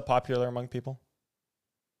you think it's still popular among people?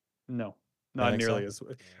 No. Not nearly as.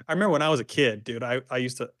 I remember when I was a kid, dude.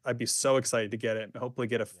 I'd be so excited to get it and hopefully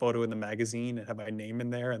get a photo in the magazine and have my name in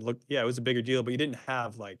there and look. Yeah, it was a bigger deal, but you didn't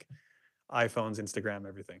have like iPhones, Instagram,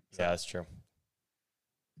 everything. So. Yeah, that's true.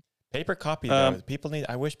 Paper copy though,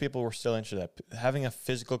 I wish people were still interested in that. Having a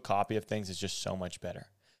physical copy of things is just so much better.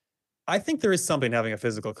 I think there is something having a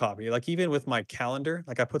physical copy. Like even with my calendar,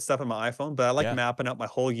 like I put stuff on my iPhone, but I like mapping out my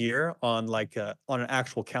whole year on like on an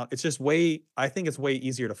actual count. It's just I think it's way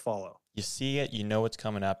easier to follow. You see it, you know what's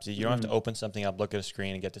coming up. So you don't have to open something up, look at a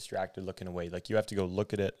screen, and get distracted looking away. Like you have to go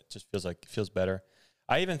look at it. It just feels better.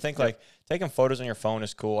 I even think like taking photos on your phone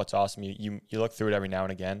is cool. It's awesome. You look through it every now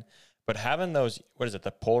and again. But having those, what is it,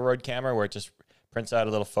 the Polaroid camera where it just prints out a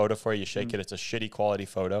little photo for you, you shake it, it's a shitty quality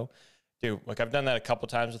photo. Dude, like I've done that a couple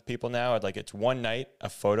times with people now. Like it's one night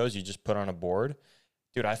of photos you just put on a board.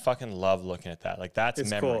 Dude, I fucking love looking at that. Like that's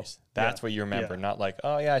memories. Cool. That's what you remember. Not like,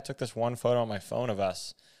 oh yeah, I took this one photo on my phone of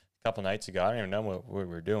us a couple nights ago. I don't even know what we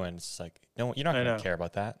were doing. It's like, no, you're not going to care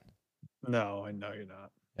about that. No, I know you're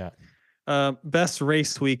not. Yeah. Best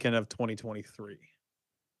race weekend of 2023.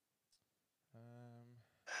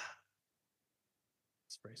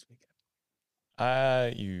 Best race weekend.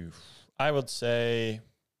 I would say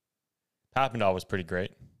Papendal was pretty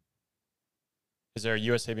great. Is there a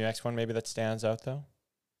USA BMX one maybe that stands out though?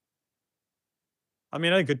 I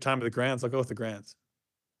mean, I had a good time at the Grands. I'll go with the Grands.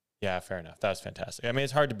 Yeah, fair enough. That was fantastic. I mean,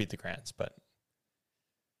 it's hard to beat the Grands, but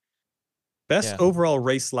best overall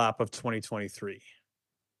race lap of 2023.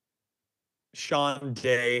 Sean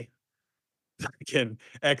Day fucking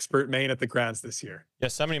expert main at the Grands this year. Yeah,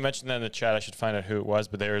 somebody mentioned that in the chat. I should find out who it was,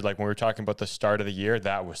 but they were like, when we were talking about the start of the year,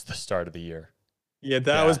 that was the start of the year. Yeah,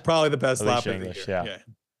 that was probably the best lap of the English, year. Yeah.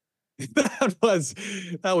 that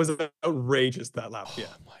was outrageous, that lap. Yeah.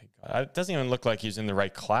 Oh my God. It doesn't even look like he's in the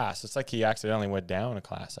right class. It's like he accidentally went down a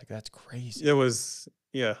class. Like, that's crazy. It was,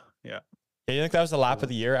 yeah. Yeah, you think that was the lap of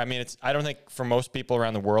the year? I mean, I don't think for most people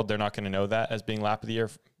around the world, they're not going to know that as being lap of the year.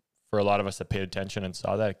 For a lot of us that paid attention and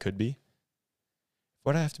saw that, it could be.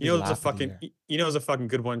 What do I have to be? It's a fucking, it's a fucking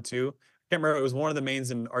good one too. I can't remember. It was one of the mains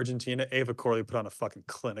in Argentina. Ava Corley put on a fucking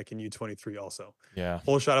clinic in U23 also. Yeah.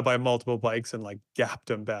 Full shot by multiple bikes and like gapped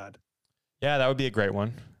them bad. Yeah, that would be a great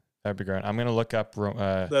one. That'd be great. I'm going to look up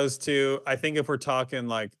those two. I think if we're talking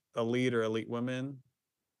like elite or elite women,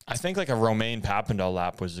 I think like a Romain Papendal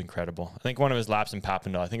lap was incredible. I think one of his laps in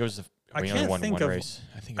Papendal, I think it was we only won one race.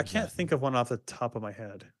 I can't think of one off the top of my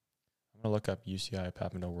head. I'm going to look up UCI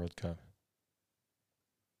Papendal World Cup.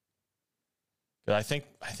 I think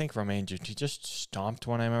Romain, he just stomped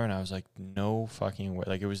one, I remember, and I was like, no fucking way.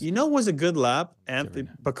 Like, it was. Was a good lap. Anthony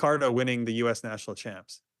Picardo winning the U.S. national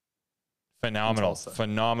champs.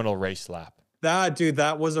 Phenomenal race lap.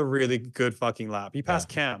 That was a really good fucking lap. He passed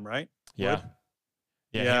Cam, right? Yeah.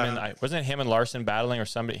 Yeah. Wasn't it him and Larson battling, or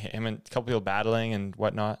him and a couple people battling and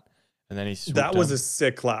whatnot? And then that was a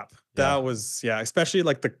sick lap. That was, especially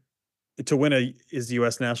like to win his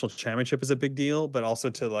U.S. national championship is a big deal, but also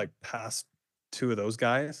to like pass two of those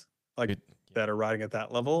guys that are riding at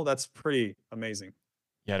that level, that's pretty amazing.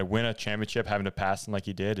 Yeah, to win a championship, having to pass him like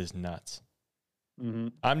he did is nuts.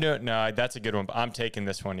 Mm-hmm. That's a good one. But I'm taking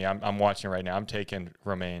this one. Yeah, I'm watching it right now. I'm taking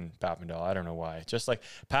Romain Papendal. I don't know why. Just like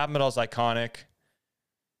Papendal's iconic.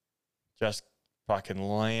 Just fucking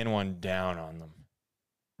laying one down on them.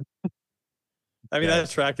 I mean, that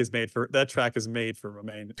track is made for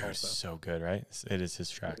Romain. Also. So good, right? It is his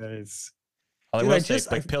track. It is. I will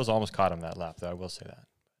say, Pills almost caught him that lap, though. I will say that.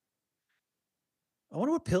 I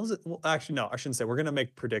wonder what Pills. Well, actually, no, I shouldn't say. We're gonna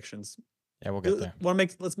make predictions. Yeah, we'll get there.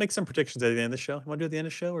 Let's make some predictions at the end of the show. You want to do it at the end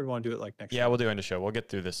of the show, or do you want to do it like next? Yeah, we'll do end of show. We'll get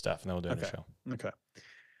through this stuff, and then we'll do end of show. Okay.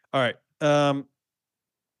 All right.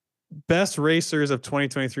 Best racers of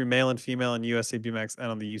 2023, male and female in USA BMX and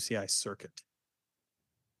on the UCI circuit.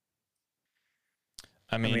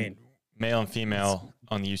 I mean male and female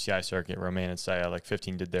on the UCI circuit, Romain and Saya, like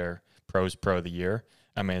 15 did their Pro of the year.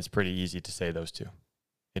 I mean, it's pretty easy to say those two.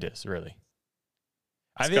 It is, really.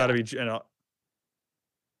 It's got to be,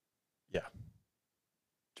 yeah.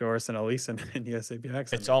 Joris and Elise in USA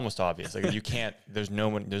BMX. It's almost obvious. Like, you can't, there's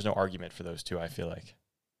no argument for those two, I feel like.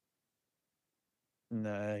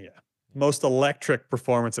 Nah, yeah. Most electric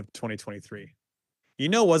performance of 2023.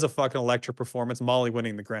 Was a fucking electric performance. Molly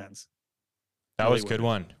winning the Grands. That was a good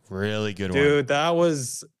one. Really good one. Dude, that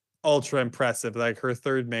was ultra impressive. Like, her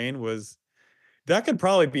third main that could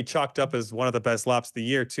probably be chalked up as one of the best laps of the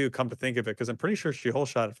year too, come to think of it, because I'm pretty sure she whole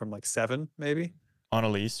shot it from like 7 maybe on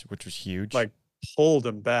Elise, which was huge. Like, pulled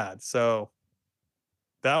him bad. So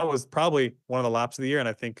that was probably one of the laps of the year, and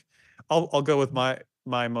I think I'll go with my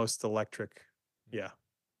most electric. Yeah,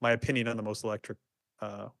 my opinion on the most electric.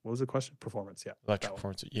 What was the question? Performance. Yeah, electric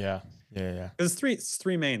performance. Yeah. It's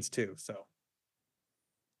three mains too. So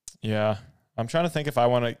yeah, I'm trying to think if I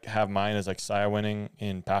want to have mine as like Saya winning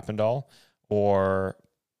in Papendal or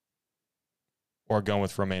going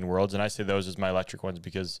with Romain Worlds, and I say those as my electric ones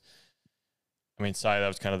because, I mean, Saya, that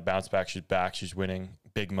was kind of the bounce back. She's back. She's winning.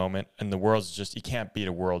 Big moment. And the World's just, you can't beat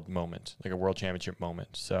a world moment, like a world championship moment.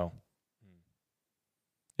 So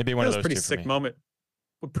it'd be one of those pretty sick moment.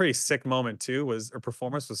 A pretty sick moment too her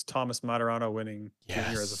performance was Thomas Maturano winning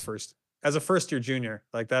junior as a first year junior.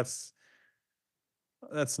 Like,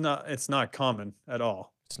 it's not common at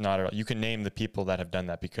all. It's not at all. You can name the people that have done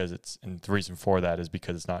that and the reason for that is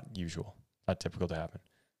because it's not usual, not typical to happen.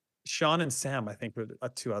 Sean and Sam, I think, were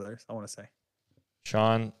two others, I want to say.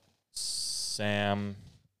 Sean, Sam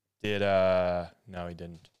did, no, he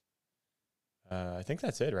didn't. I think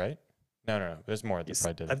that's it, right? No. There's more that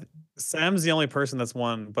probably did it. Sam's the only person that's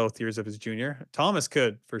won both years of his junior. Thomas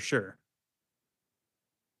could, for sure.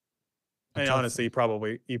 And honestly, he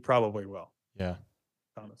probably will. Yeah.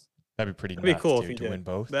 Thomas. That'd be pretty That'd be cool if he to did. Win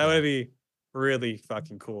both. That would be really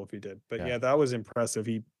fucking cool if he did. But yeah, that was impressive.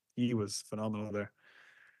 He was phenomenal there.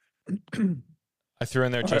 I threw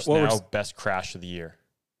in there just now best crash of the year.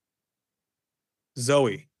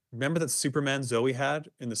 Zoe. Remember that Superman Zoe had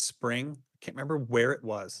in the spring? I can't remember where it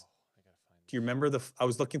was. Do you remember I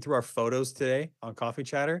was looking through our photos today on Coffee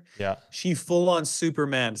Chatter. Yeah. She full on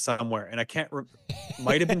Superman somewhere, and I can't.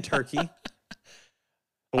 Might have been Turkey.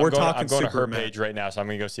 But I'm going to her page right now, so I'm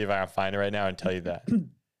going to go see if I can find it right now and tell you that.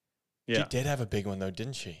 Yeah. She did have a big one, though,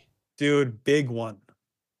 didn't she? Dude, big one.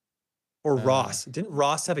 Or Ross. Didn't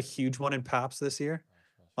Ross have a huge one in Paps this year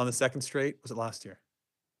on the second straight? Was it last year?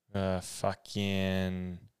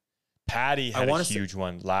 Fucking Patty had a huge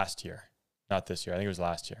one last year. Not this year. I think it was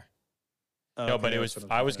last year. No, but it was.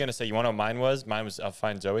 I was gonna say, you want to know what mine was? Mine was. I'll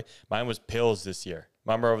find Zoe. Mine was Pills this year.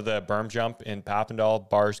 Remember over the berm jump in Papendal,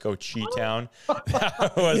 bars go Cheetown.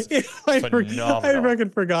 That was phenomenal. I fucking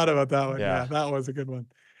forgot about that one. Yeah, that was a good one.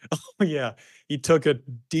 Oh yeah, he took it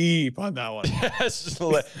deep on that one.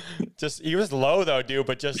 just he was low though, dude,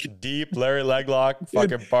 but just deep. Larry Leglock,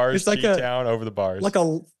 fucking bars like Cheetown over the bars, like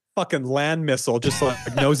a fucking land missile, just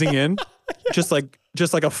like nosing in, just like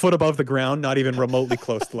a foot above the ground, not even remotely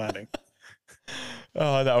close to landing.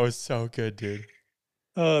 Oh, that was so good, dude.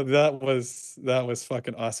 Oh, that was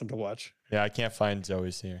fucking awesome to watch. Yeah, I can't find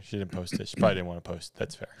Zoe's here. She didn't post it. She probably didn't want to post it.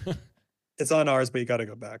 That's fair. It's on ours, but you got to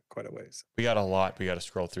go back quite a ways. We got a lot. We got to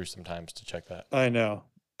scroll through sometimes to check that. I know.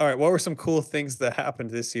 All right. What were some cool things that happened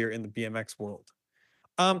this year in the BMX world?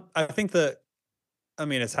 I think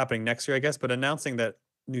it's happening next year, I guess, but announcing that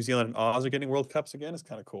New Zealand and Oz are getting World Cups again is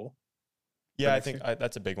kind of cool. Yeah, I think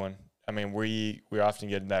that's a big one. I mean, we often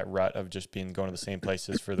get in that rut of just going to the same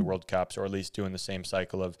places for the World Cups, or at least doing the same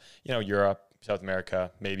cycle of, Europe, South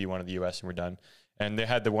America, maybe one of the US, and we're done. And they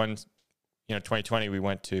had the ones, 2020, we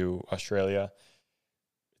went to Australia.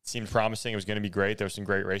 It seemed promising. It was going to be great. There was some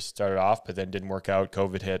great races started off, but then didn't work out.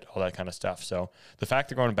 COVID hit, all that kind of stuff. So the fact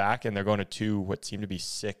they're going back and they're going to two what seem to be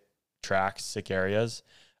sick tracks, sick areas.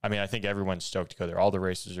 I mean, I think everyone's stoked to go there. All the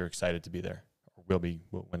racers are excited to be there, or will be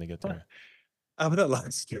when they get there. How about that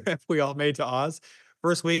last trip we all made to Oz?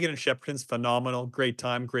 First weekend in Shepparton's phenomenal. Great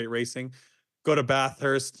time, great racing. Go to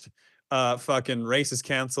Bathurst, fucking race is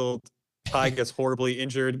canceled. Ty gets horribly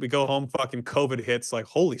injured. We go home, fucking COVID hits. Like,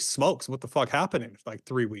 holy smokes, what the fuck happened in like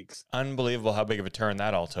 3 weeks? Unbelievable how big of a turn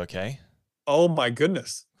that all took, eh? Oh my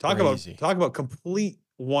goodness. Talk Crazy. about complete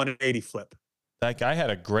 180 flip. That guy had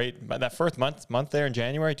a great, that first month there in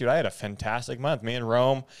January, dude, I had a fantastic month. Me and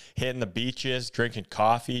Rome hitting the beaches, drinking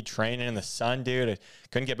coffee, training in the sun, dude. It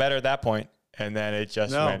couldn't get better at that point. And then it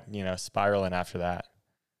just went, spiraling after that.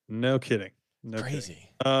 No kidding. Crazy.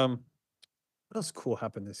 What else cool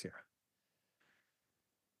happened this year?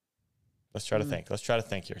 Let's try to think. Let's try to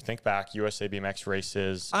think here. Think back, USA BMX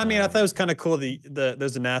races. I mean, I thought it was kind of cool.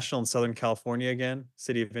 There's a national in Southern California again,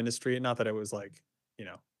 City of Industry. Not that it was like,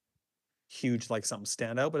 huge, like something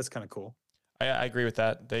stand out, but it's kind of cool. I agree with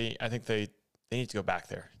that. I think they need to go back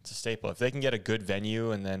there. It's a staple. If they can get a good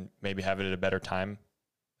venue and then maybe have it at a better time,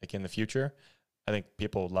 like in the future, I think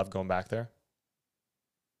people love going back there.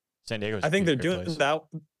 San Diego's. I think they're doing that.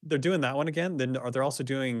 They're doing that one again. Then they're also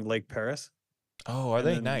doing Lake Paris. Oh, are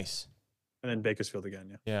they? Nice. And then Bakersfield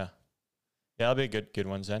again. Yeah. Yeah. That'll be good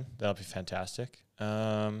ones then. That'll be fantastic.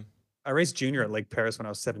 I raced junior at Lake Paris when I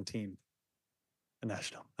was 17. A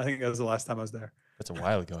national. I think that was the last time I was there. That's a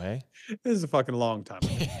while ago, hey? This is a fucking long time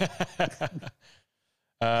ago.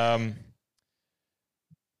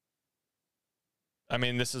 I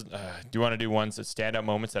mean, this is. Do you want to do ones that stand out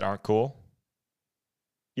moments that aren't cool?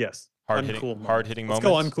 Yes. Hard hitting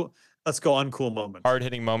moments. Let's go uncool moments. Hard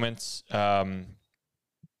hitting moments.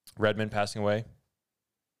 Redmond passing away.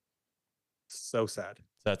 So sad.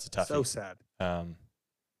 That's a toughie. So sad.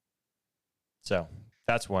 So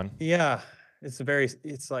that's one. Yeah. It's very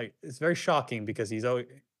shocking because he's always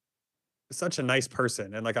such a nice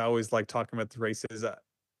person. And like, I always like talking about the races.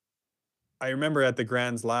 I remember at the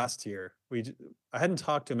Grands last year, I hadn't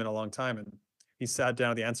talked to him in a long time, and he sat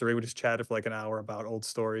down at the answer. We just chatted for like an hour about old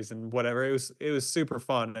stories and whatever. It was super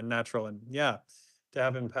fun and natural. And yeah, to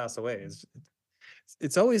have him pass away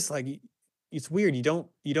it's always like, it's weird. You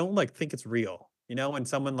don't like think it's real, when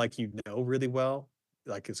someone like, really well,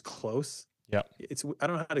 like is close. Yeah. I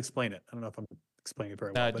don't know how to explain it. I don't know if I'm explaining it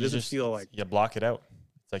very well, but it doesn't feel like you block it out.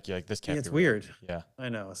 It's like, you're like, this can't be it's real. Weird. Yeah. I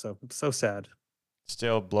know. So sad.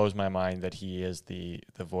 Still blows my mind that he is the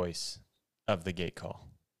voice of the gate call.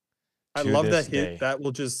 I love that hit. That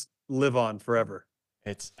will just live on forever.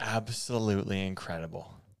 It's absolutely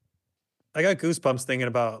incredible. I got goosebumps thinking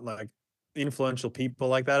about like influential people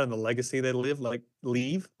like that and the legacy they leave.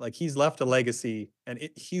 Like he's left a legacy and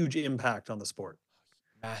huge impact on the sport.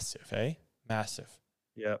 Massive, eh? Massive.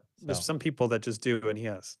 Yeah. There's some people that just do, and he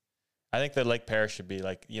has. I think that Lake Paris should be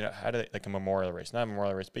like, how do they, like a memorial race, not a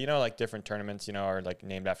memorial race, but like different tournaments, are like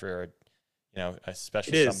named after, a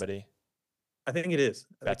special somebody. I think it is.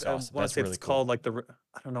 That's awesome. I want to say it's called like I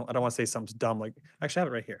don't know. I don't want to say something dumb. Like, actually, I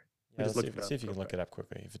have it right here. Yeah, let's see if you can look it up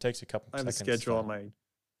quickly. If it takes a couple I have seconds. the schedule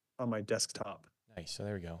on my desktop. Nice. So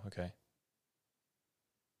there we go. Okay.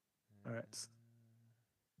 All right.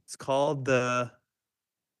 It's called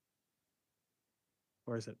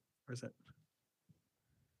where is it? Where is it?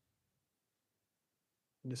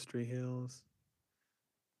 Industry Hills.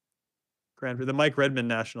 The Mike Redmond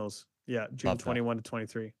Nationals. Yeah, June Love that. 21 to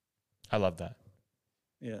 23. I love that.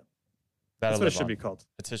 Yeah. That'll That's what it live should on. be called.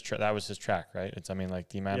 It's his that was his track, right? It's, I mean, like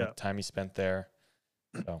the amount of time he spent there.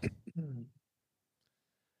 So.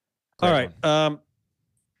 All right.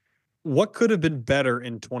 What could have been better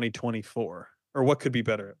in 2024? Or what could be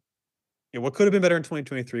better? Yeah, what could have been better in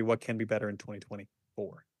 2023? What can be better in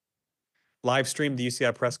 2024? Live stream the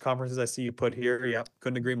UCI press conferences. I see you put here. Yep.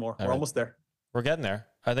 Couldn't agree more. We're almost there. We're getting there.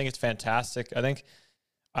 I think it's fantastic. I think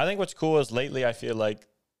what's cool is lately I feel like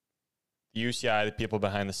the UCI, the people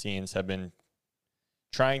behind the scenes, have been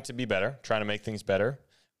trying to be better, trying to make things better.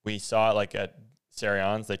 We saw it like at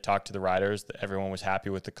Sarion's, they talked to the riders. Everyone was happy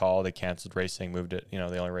with the call. They canceled racing, moved it. They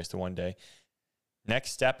only raced it one day.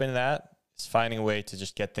 Next step in that is finding a way to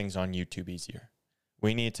just get things on YouTube easier.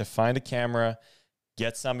 We need to find a camera,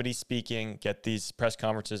 get somebody speaking, get these press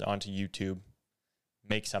conferences onto YouTube,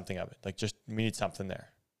 make something of it. Like, just, we need something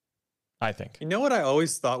there, I think. You know what I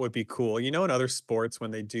always thought would be cool? In other sports,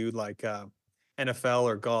 when they do like NFL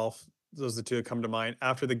or golf, those are the two that come to mind.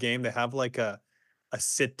 After the game, they have like a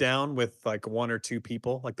sit down with like one or two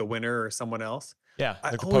people, like the winner or someone else. Yeah.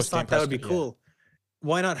 I always thought that would be cool. Yeah.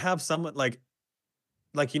 Why not have someone like,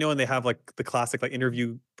 when they have like the classic like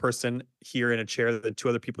interview person here in a chair, the two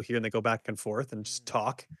other people here, and they go back and forth and just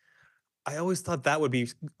talk. I always thought that would be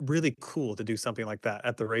really cool to do something like that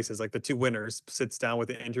at the races. Like the two winners sits down with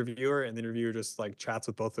the interviewer, and the interviewer just like chats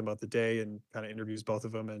with both of them about the day and kind of interviews both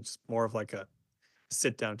of them, and it's more of like a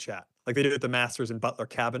sit down chat, like they do at the Masters in Butler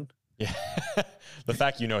Cabin. Yeah. The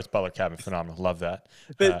fact it's Butler Cabin, phenomenal. Love that.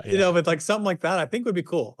 But, but like something like that, I think would be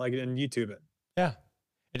cool. Like, and YouTube it. Yeah.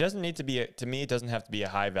 It doesn't need to be, to me, it doesn't have to be a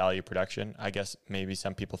high value production. I guess maybe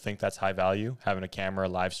some people think that's high value, having a camera,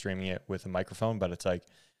 live streaming it with a microphone, but it's like,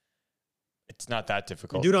 it's not that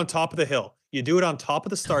difficult. You do it on top of the hill. You do it on top of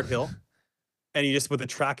the start hill, and you just, with the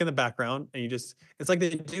track in the background, and you just, it's like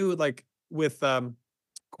they do like with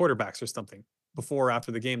quarterbacks or something. Before or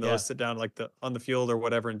after the game, they'll just sit down like on the field or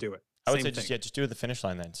whatever and do it. I would say just do it at the finish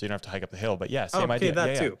line then, so you don't have to hike up the hill. But yeah, same okay, idea.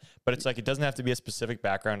 That too. But it's like, it doesn't have to be a specific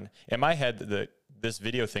background. In my head, this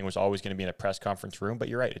video thing was always going to be in a press conference room, but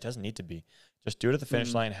you're right, it doesn't need to be. Just do it at the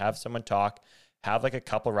finish line, have someone talk, have like a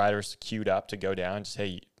couple riders queued up to go down. Just,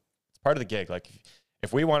 hey, it's part of the gig. Like,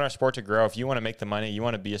 if we want our sport to grow, if you want to make the money, you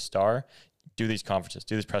want to be a star, do these conferences,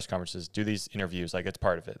 do these press conferences, do these interviews. Like, it's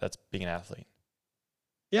part of it. That's being an athlete.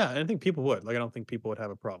 Yeah, and I think people would. Like, I don't think people would have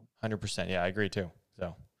a problem. 100%. Yeah, I agree too.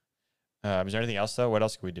 So, is there anything else though? What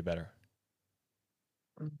else could we do better?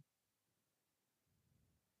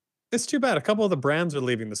 It's too bad. A couple of the brands are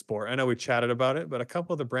leaving the sport. I know we chatted about it, but a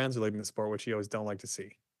couple of the brands are leaving the sport, which you always don't like to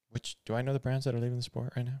see. Which, do I know the brands that are leaving the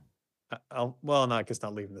sport right now? Well, not, I guess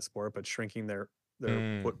not leaving the sport, but shrinking their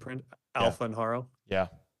footprint. Alpha and Haro. Yeah.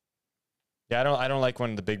 Yeah, I don't like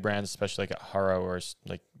when the big brands, especially like Haro or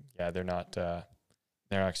like, they're not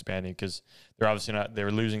expanding, because they're obviously not,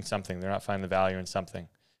 they're losing something. They're not finding the value in something,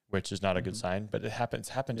 which is not a good sign. But it's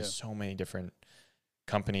happened to so many different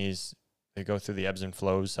companies. They go through the ebbs and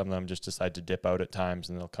flows. Some of them just decide to dip out at times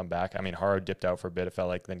and they'll come back. I mean, Haro dipped out for a bit, it felt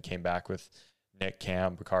like, then came back with Nick,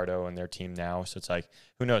 Cam, Ricardo, and their team now. So it's like,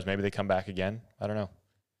 who knows? Maybe they come back again. I don't know.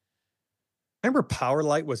 I remember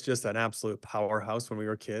Powerlight was just an absolute powerhouse when we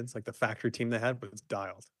were kids. Like, the factory team they had was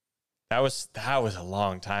dialed. That was a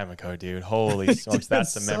long time ago, dude. Holy smokes,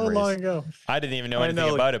 that's the memories. So long ago. I didn't even know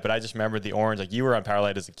anything about it, but I just remember the orange. Like, you were on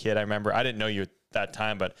Powerlight as a kid. I remember, I didn't know you at that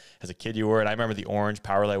time, but as a kid you were. And I remember the orange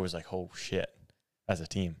Powerlight was like, oh shit, as a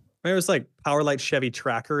team. There was like Powerlight Chevy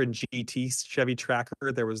Tracker and GT Chevy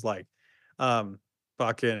Tracker. There was like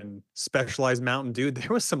fucking Specialized Mountain Dew. There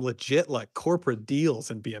was some legit like corporate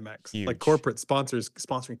deals in BMX. Huge. Like corporate sponsors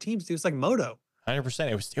sponsoring teams. Dude, it was like Moto.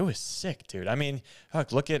 100%. It was sick, dude. I mean,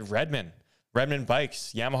 look at Redmond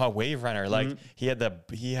Bikes, Yamaha Wave Runner. Like, he had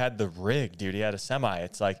the rig, dude. He had a semi.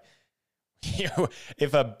 It's like,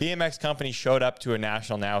 if a BMX company showed up to a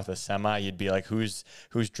national now with a semi, you'd be like, whose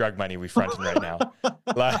drug money we fronting right now?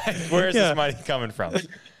 Like, where's this money coming from?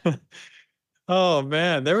 Oh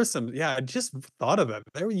man, there was some. Yeah, I just thought of it.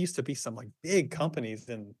 There used to be some like big companies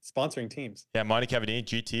and sponsoring teams. Yeah, Monte Cavallini,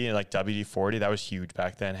 GT, and like WD-40. That was huge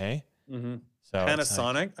back then. Hey. Mm-hmm. So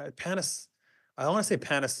Panasonic, I want to say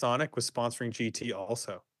Panasonic was sponsoring GT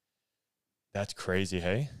also. That's crazy,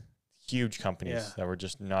 hey? Huge companies that were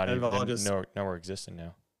just not nowhere existing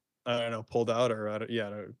now. I don't know, pulled out or I don't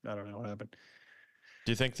know what happened.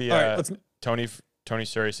 Do you think the Tony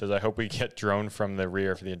Surrey says, I hope we get drone from the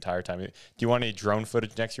rear for the entire time. Do you want any drone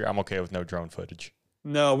footage next year? I'm okay with no drone footage.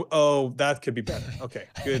 No, oh, that could be better. Okay,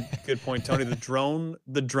 good point, Tony. The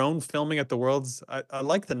drone filming at the Worlds. I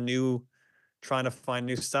like the new, trying to find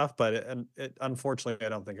new stuff, but unfortunately, I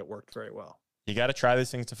don't think it worked very well. You got to try these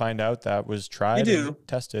things to find out. That was tried You do. and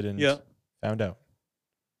tested and Yeah. found out.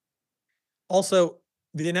 Also,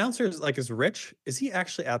 the announcer is Rich. Is he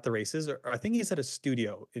actually at the races, or I think he's at a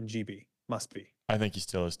studio in GB? Must be. I think he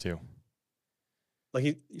still is too. Like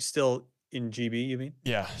he's still in GB, you mean?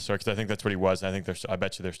 Yeah, sorry, because I think that's what he was. I think I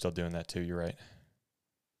bet you they're still doing that too. You're right.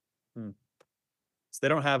 So they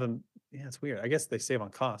don't have him. Yeah, it's weird. I guess they save on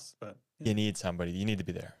costs, but you need somebody. You need to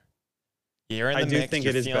be there. You're in the I do mix. think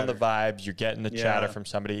You're it is feeling the better. vibes. You're getting the chatter from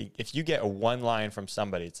somebody. If you get one line from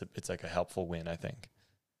somebody, it's like a helpful win, I think.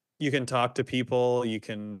 You can talk to people. You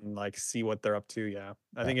can like see what they're up to. Yeah,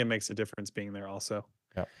 I think it makes a difference being there also.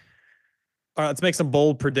 Yeah. All right, let's make some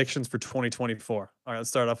bold predictions for 2024. All right, let's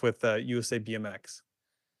start off with USA BMX.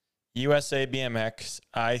 USA BMX,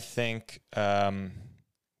 I think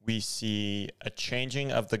we see a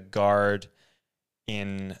changing of the guard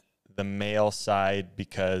in the male side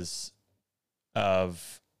because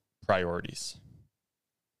of priorities.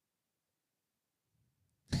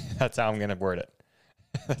 That's how I'm going to word it.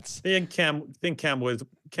 I think Cam Wood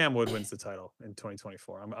wins the title in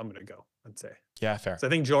 2024. I'm going to go. I'd say. Yeah, fair. So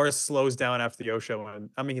I think Joris slows down after the O show,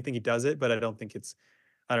 and I think he does it, but I don't think it's.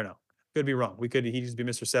 I don't know. Could be wrong. He just be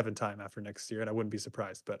Mr. 7-time after next year, and I wouldn't be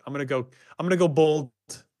surprised. But I'm gonna go bold,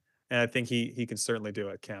 and I think he can certainly do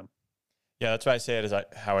it. Cam. Yeah, that's why I say it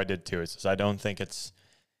how I did too. I don't think it's.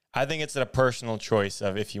 I think it's a personal choice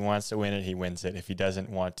of if he wants to win it, he wins it. If he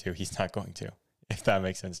doesn't want to, he's not going to. If that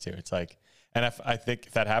makes sense too. It's like, and I think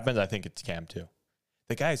if that happens, I think it's Cam too.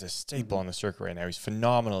 The guy's a staple on the circuit right now. He's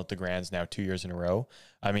phenomenal at the Grands now 2 years in a row.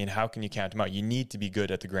 I mean, how can you count him out? You need to be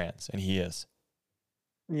good at the Grands, and he is.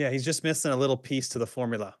 Yeah, he's just missing a little piece to the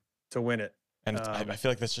formula to win it. And I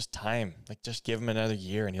feel like that's just time. Like, just give him another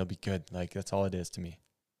year, and he'll be good. Like, that's all it is to me.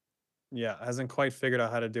 Yeah, hasn't quite figured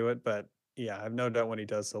out how to do it, but yeah, I have no doubt when he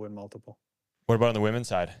does, he'll win multiple. What about on the women's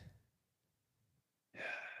side?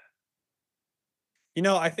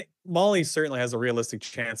 I think Molly certainly has a realistic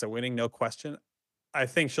chance at winning, no question. I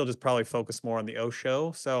think she'll just probably focus more on the O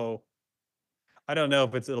show. So I don't know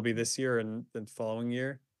if it'll be this year and the following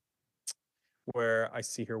year where I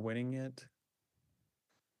see her winning it.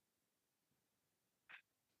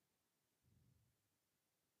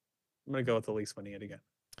 I'm going to go with Elise winning it again.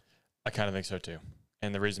 I kind of think so too.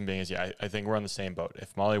 And the reason being is, I think we're on the same boat.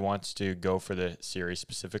 If Molly wants to go for the series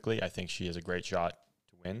specifically, I think she has a great shot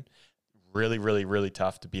to win. Really, really, really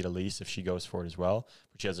tough to beat Elise if she goes for it as well,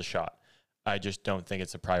 but she has a shot. I just don't think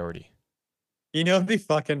it's a priority. It'd be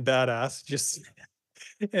fucking badass, just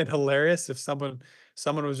and hilarious if someone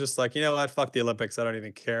was just like, you know what, fuck the Olympics, I don't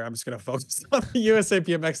even care. I'm just gonna focus on the USA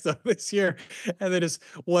BMX stuff this year, and they just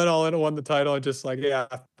went all in and won the title, and just like, yeah,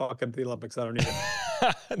 fucking the Olympics, I don't even.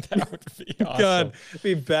 That would be awesome. God, it'd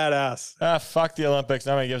be badass. Fuck the Olympics.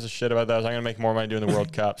 Nobody gives a shit about those. I'm gonna make more money doing the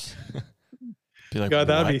World Cups. Be like, God,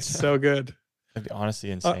 that'd be so good. That'd be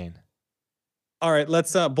honestly insane. All right,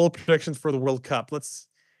 let's bold predictions for the World Cup.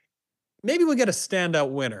 Maybe we get a standout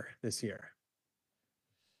winner this year.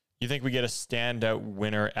 You think we get a standout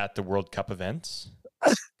winner at the World Cup events?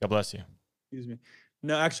 God bless you. Excuse me.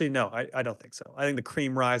 No, actually, no, I don't think so. I think the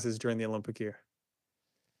cream rises during the Olympic year.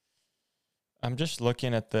 I'm just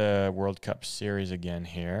looking at the World Cup series again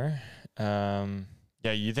here. Yeah,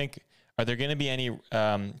 you think, are there going to be any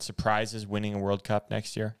surprises winning a World Cup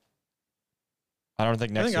next year? I don't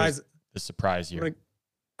think next year is the surprise year.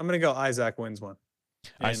 I'm going to go Isaac wins one.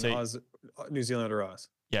 I say New Zealand or Oz.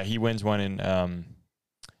 Yeah, he wins one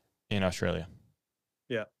in Australia.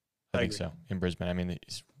 Yeah, I think so. In Brisbane. I mean,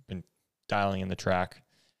 he's been dialing in the track.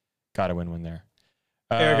 Got to win one there.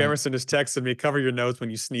 Eric Emerson just texted me, cover your nose when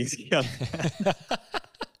you sneeze.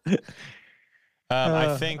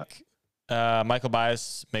 I think Michael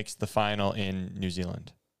Bias makes the final in New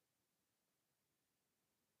Zealand.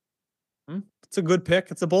 It's a good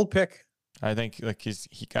pick. It's a bold pick. I think like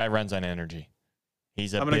guy runs on energy.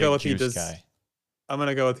 He's a I'm gonna go with juice guy. I'm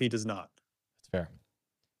gonna go with he does not.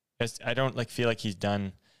 That's fair. I don't feel like he's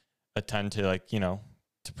done a ton to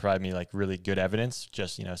to provide me really good evidence.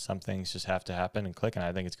 Just some things just have to happen and click, and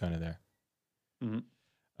I think it's going to there.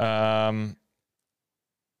 Mm-hmm.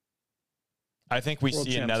 I think we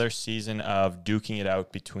see another season of duking it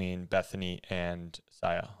out between Bethany and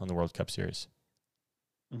Saya on the World Cup Series.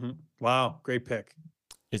 Mm-hmm. Wow, great pick.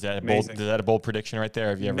 Is that a bold prediction right there?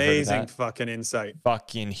 Have you ever heard of that? Amazing fucking insight.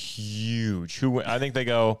 Fucking huge. I think they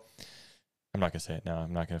go. I'm not gonna say it. No,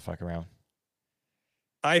 I'm not gonna fuck around.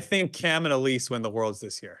 I think Cam and Elise win the Worlds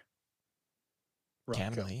this year.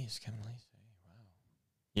 Cam and Elise. Wow.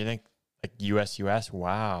 You think like US?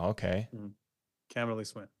 Wow. Okay. Can't really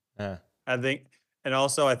swim. Yeah. I think, and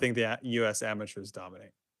also I think the U.S. amateurs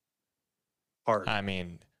dominate. Hard. I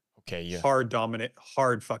mean, okay. Hard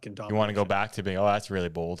fucking dominate. You want to go back to being, oh, that's really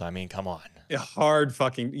bold. I mean, come on. Yeah, hard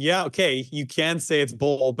fucking, yeah, okay. You can say it's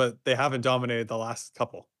bold, but they haven't dominated the last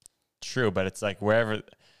couple. True, but it's like wherever.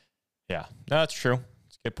 Yeah, no, that's true.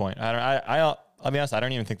 It's a good point. I'll be honest. I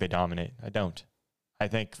don't even think they dominate. I don't. I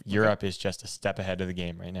think Europe is just a step ahead of the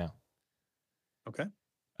game right now. Okay.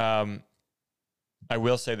 I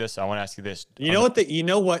will say this. I want to ask you this. Okay,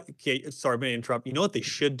 sorry, I'm going to interrupt. You know what they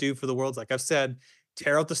should do for the Worlds? Like I've said,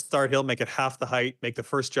 tear out the start hill, make it half the height, make the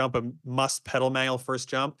first jump a must pedal manual first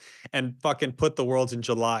jump, and fucking put the Worlds in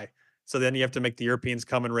July. So then you have to make the Europeans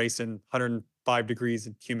come and race in 105 degrees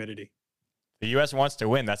and humidity. The U.S. wants to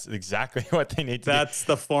win. That's exactly what they need to do. That's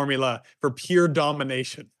the formula for pure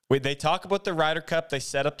domination. Wait, they talk about the Ryder Cup. They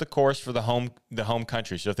set up the course for the home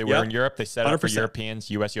country. So if they were in Europe, they set it up for 100%.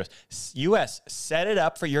 Europeans, U.S. set it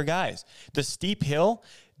up for your guys. The steep hill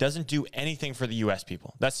doesn't do anything for the U.S.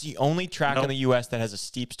 people. That's the only track in the U.S. that has a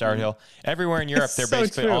steep start hill. Everywhere in Europe, they're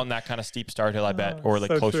basically on that kind of steep start hill, I bet, or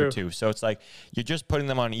like closer to. So it's like you're just putting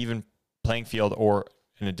them on an even playing field or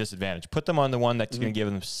in a disadvantage. Put them on the one that's going to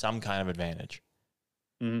give them some kind of advantage.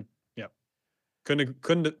 Yeah,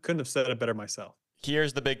 couldn't have said it better myself.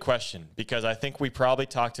 Here's the big question, because I think we probably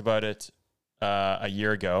talked about it a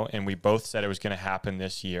year ago, and we both said it was going to happen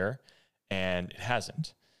this year, and it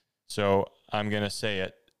hasn't. So I'm going to say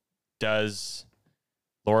it. Does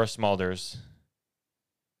Laura Smulders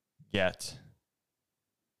get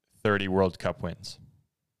 30 World Cup wins?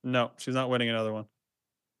 No, she's not winning another one.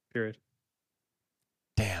 Period.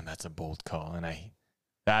 Damn, that's a bold call, and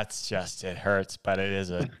that's just, it hurts, but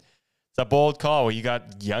it's a bold call. You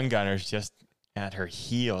got young gunners just at her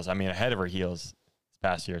heels. I mean, ahead of her heels this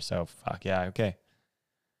past year. So fuck yeah, okay.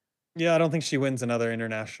 Yeah, I don't think she wins another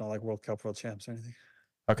international like World Cup, World Champs or anything.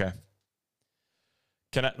 Okay.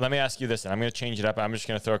 Let me ask you this, and I'm going to change it up. I'm just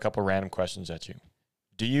going to throw a couple random questions at you.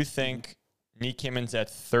 Do you think Nick Kimmins at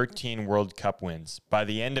 13 World Cup wins, by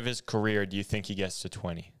the end of his career, do you think he gets to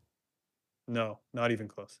 20? No, not even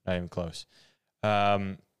close. Not even close.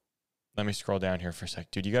 Let me scroll down here for a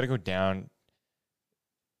sec. Dude, you got to go down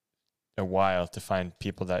a while to find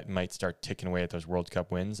people that might start ticking away at those World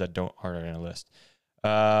Cup wins that aren't on a list.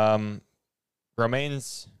 Romain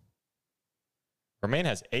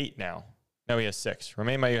has 8 now. No, he has 6.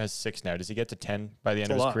 Romain Mailloux has 6 now. Does he get to 10 by the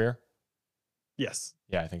end of his career? Yes.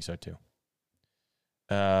 Yeah, I think so too.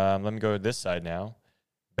 Let me go to this side now.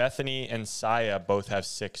 Bethany and Saya both have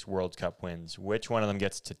 6 World Cup wins. Which one of them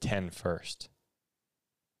gets to 10 first?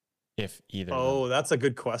 If either. Oh, that's a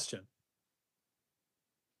good question.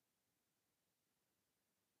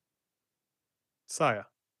 Saya.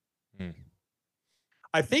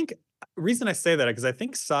 I think reason I say that because I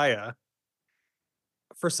think Saya,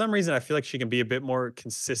 for some reason, I feel like she can be a bit more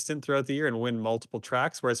consistent throughout the year and win multiple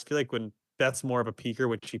tracks. Whereas I feel like when Beth's more of a peaker,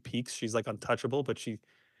 when she peaks, she's like untouchable, but she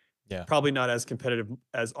probably not as competitive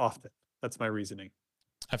as often. That's my reasoning.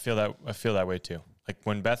 I feel that way too. Like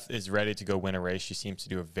when Beth is ready to go win a race, she seems to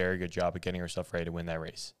do a very good job of getting herself ready to win that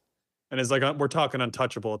race. And it's like we're talking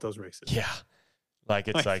untouchable at those races. Yeah. Like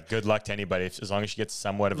it's like good luck to anybody. As long as she gets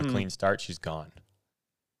somewhat of a clean start, she's gone.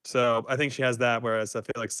 So I think she has that, whereas I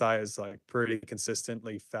feel like Saya is like pretty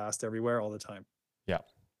consistently fast everywhere all the time. Yeah.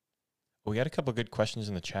 Well, we got a couple good questions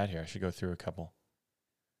in the chat here. I should go through a couple.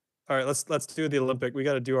 All right, let's do the Olympic. We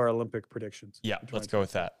got to do our Olympic predictions. Yeah, let's go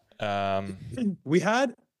with that.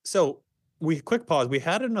 Quick pause. We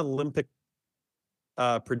had an Olympic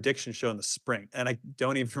prediction show in the spring, and I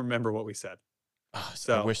don't even remember what we said. Oh,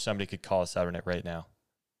 so I wish somebody could call us out on it right now.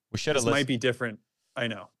 We should have. This might be different. I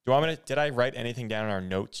know. Do you want me to? Did I write anything down in our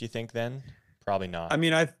notes? You think then? Probably not. I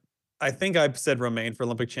mean, I think I've said Romain for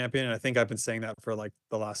Olympic champion, and I think I've been saying that for like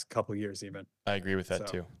the last couple of years even. I agree with that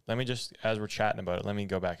too. Let me just, as we're chatting about it, let me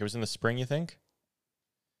go back. It was in the spring, you think?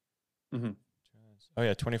 Mm-hmm. Oh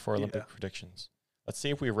yeah, 24 Olympic predictions. Let's see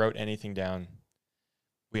if we wrote anything down.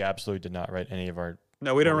 We absolutely did not write any of our.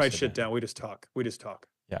 No, we don't write shit down. We just talk.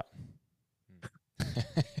 Yeah.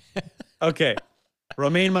 Okay.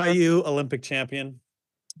 Romain Mailloux, Olympic champion.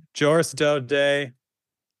 Joris Daudet,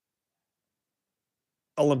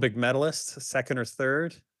 Olympic medalist, 2nd or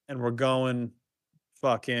 3rd. And we're going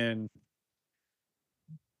fucking.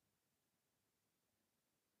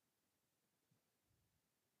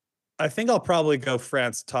 I think I'll probably go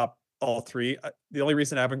France top all 3. The only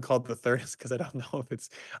reason I haven't called the 3rd is because I don't know if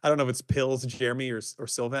it's Pills, Jeremy, or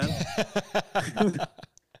Sylvain.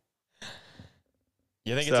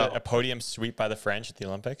 You think it's a podium sweep by the French at the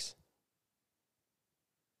Olympics?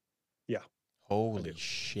 Yeah. Holy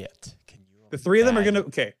shit! Can you? The three of them are gonna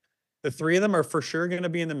The three of them are for sure gonna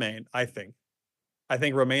be in the main. I think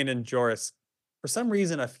Romain and Joris. For some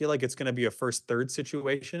reason, I feel like it's gonna be a first third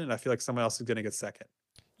situation, and I feel like someone else is gonna get second.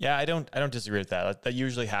 Yeah, I don't disagree with that. That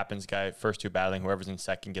usually happens. Guy first two battling, whoever's in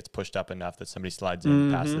second gets pushed up enough that somebody slides in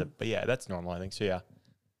and passes it. But yeah, that's normal. I think so. Yeah.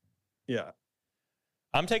 Yeah.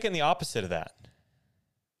 I'm taking the opposite of that.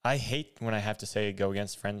 I hate when I have to say go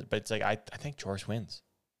against friends, but it's like I think Joris wins.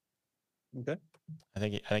 Okay. I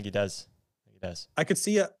think he does. He does. I could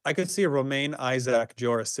see a Romain, Isaac,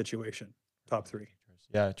 Joris situation. Top three.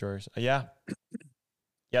 Yeah, Joris. Yeah.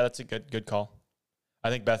 Yeah, that's a good call. I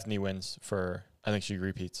think Bethany wins I think she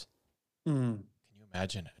repeats. Can you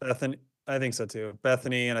imagine it? Bethany, I think so too.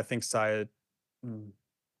 Bethany and I think Syed.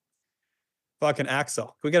 Fucking Axel.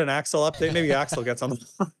 Can we get an Axel update? Maybe Axel gets on the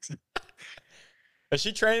Is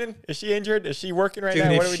she training? Is she injured? Is she working right Dude,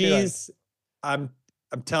 now? if What are we doing?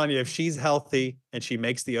 I'm telling you, if she's healthy and she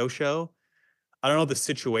makes the O show, I don't know what the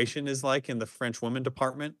situation is like in the French women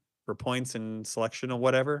department for points and selection or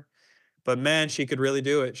whatever. But man, she could really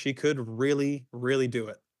do it. She could really, really do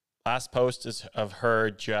it. Last post is of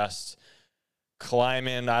her just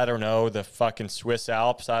climbing, I don't know, the fucking Swiss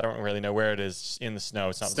Alps. I don't really know where it is in the snow.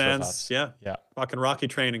 It's not the Swiss Alps. Yeah. Fucking Rocky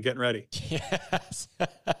training, getting ready. Yes.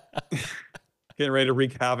 Getting ready to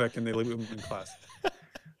wreak havoc in the women class.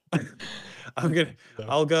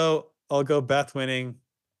 I'll go Beth winning.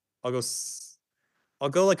 I'll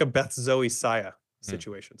go like a Beth Zoe Saya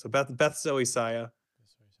situation. So Beth Zoe Saya.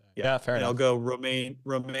 Yeah, fair enough. I'll go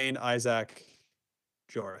Romain, Isaac,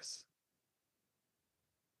 Joris.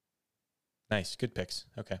 Nice. Good picks.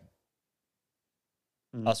 Okay.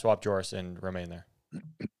 I'll swap Joris and Romain there. Are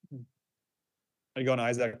you going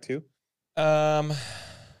Isaac too? No.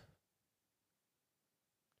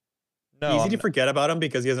 Easy to forget about him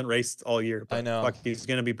because he hasn't raced all year. But I know. Fuck, he's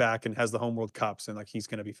going to be back and has the home World Cups and like he's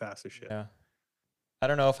going to be fast as shit. Yeah. I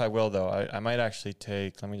don't know if I will though. I might actually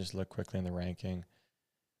take, let me just look quickly in the ranking.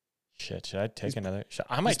 Shit, should I take another?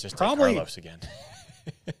 I might just take Carlos again.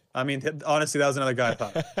 I mean, honestly, that was another guy I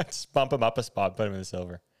thought. Just bump him up a spot, put him in the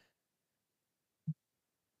silver.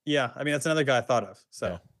 Yeah, I mean, that's another guy I thought of.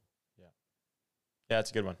 So, yeah, it's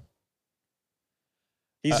a good one.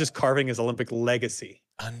 He's just carving his Olympic legacy.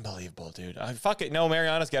 Unbelievable, dude. Fuck it. No,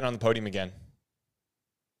 Mariana's getting on the podium again.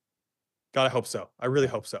 God, I hope so. I really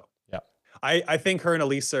hope so. Yeah. I think her and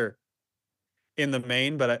Elise are in the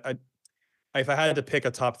main, but if I had to pick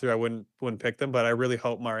a top three, I wouldn't pick them. But I really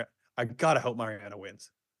hope I gotta hope Mariana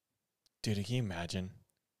wins. Dude, can you imagine?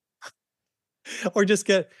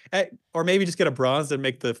 or maybe just get a bronze and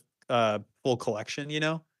make the full collection. You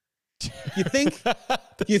know, you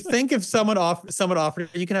think if someone offered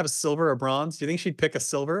you can have a silver or bronze, do you think she'd pick a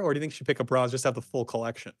silver or do you think she'd pick a bronze just to have the full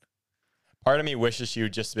collection? Part of me wishes she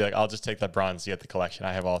would just be like, I'll just take the bronze to get the collection.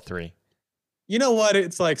 I have all three. You know what?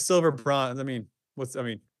 It's like silver, bronze.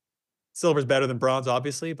 Silver's better than bronze,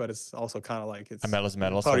 obviously, but it's also kind of like it's a medal's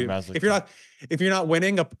medal. If you're not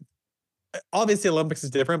winning, obviously Olympics is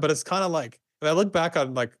different, but it's kind of like if I look back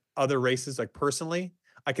on like other races, like personally,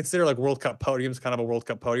 I consider like World Cup podiums kind of a World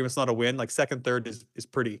Cup podium. It's not a win. Like second, third is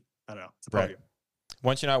pretty. I don't know. It's a podium. Right.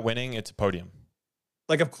 Once you're not winning, it's a podium.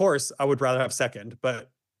 Like of course I would rather have second,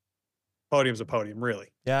 but podium's a podium, really.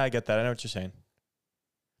 Yeah, I get that. I know what you're saying.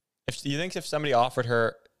 If somebody offered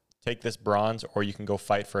her, take this bronze or you can go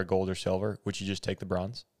fight for a gold or silver, would you just take the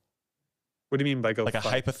bronze? What do you mean by go like fight? A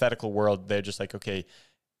hypothetical world, they're just like, okay,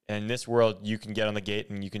 in this world you can get on the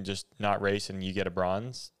gate and you can just not race and you get a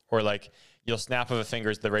bronze, or like you'll snap of the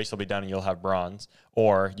fingers, the race will be done and you'll have bronze,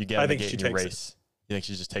 or you get on the gate and you race. You think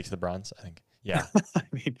she just takes the bronze? I think, yeah. I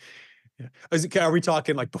mean, yeah. Are we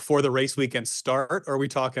talking like before the race weekend start, or are we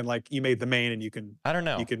talking like you made the main and you can? I don't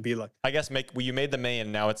know. You can be like, I guess you made the main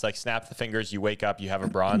and now it's like snap the fingers, you wake up, you have a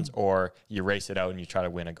bronze, or you race it out and you try to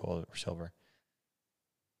win a gold or silver.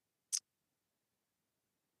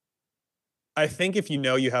 I think if you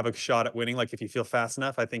know you have a shot at winning, like if you feel fast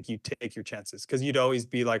enough, I think you take your chances because you'd always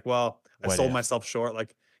be like, well, I sold myself short.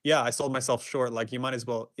 Like, yeah, I sold myself short. Like you might as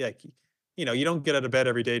well, yeah, you know, you don't get out of bed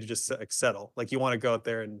every day to just like settle. Like you want to go out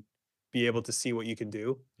there and be able to see what you can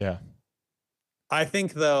do. Yeah. I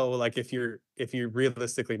think though, like if you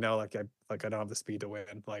realistically know, like I don't have the speed to win.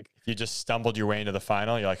 Like if you just stumbled your way into the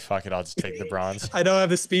final, you're like, fuck it, I'll just take the bronze. I don't have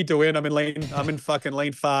the speed to win. I'm in fucking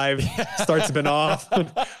lane 5. Starts been off.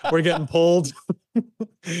 We're getting pulled.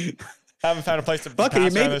 Haven't found a place to pass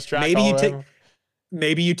around this track.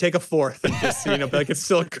 Maybe you take a fourth and just, you know, like it's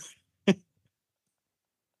still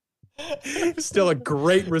a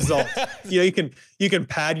great result. You know, you can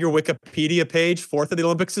pad your Wikipedia page. 4th at the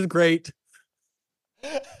Olympics is great.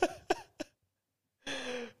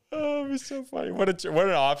 Oh Oh, it'd be so funny. What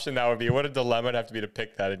an option that would be. What a dilemma it'd have to be to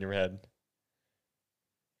pick that in your head.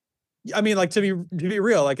 I mean, like to be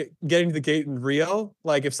real, like getting to the gate in Rio,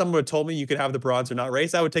 like if someone had told me you could have the bronze or not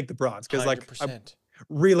race, I would take the bronze because like I 100%.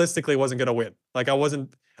 realistically wasn't gonna win. Like I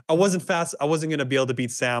wasn't fast. I wasn't gonna be able to beat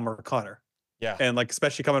Sam or Connor. Yeah. And like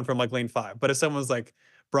especially coming from like lane 5. But if someone's like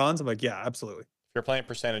bronze, I'm like, yeah, absolutely. If you're playing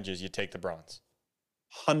percentages, you take the bronze.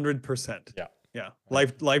 100%. Yeah. Yeah.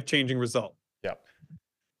 Life-changing result. Yeah.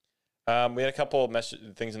 We had a couple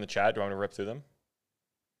things in the chat. Do you want me to rip through them?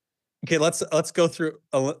 Okay, let's go through.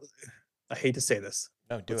 I hate to say this.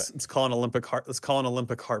 No, do it. Let's call an Olympic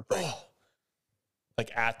heartbreak.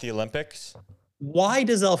 Like at the Olympics? Why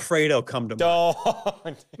does Alfredo come to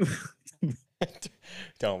mind?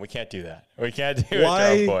 Don't. We can't do that. We can't do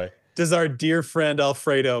Why it, boy. Does our dear friend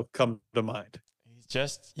Alfredo come to mind? He's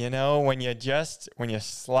just, when you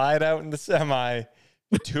slide out in the semi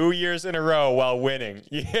 2 years in a row while winning,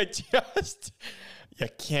 you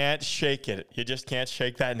can't shake it. You just can't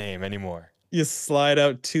shake that name anymore. You slide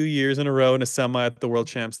out 2 years in a row in a semi at the World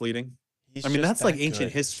Champs leading. He's I mean, that's that like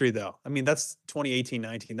ancient good. history, though. I mean, that's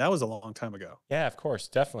 2018-19. That was a long time ago. Yeah, of course.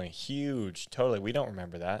 Definitely. Huge. Totally. We don't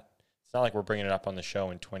remember that. It's not like we're bringing it up on the show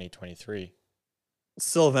in 2023.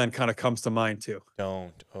 Sylvain kind of comes to mind, too.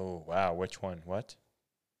 Don't. Oh, wow. Which one? What?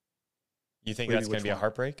 You think What do you that's mean, going to be which a one?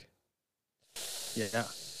 heartbreak? Yeah.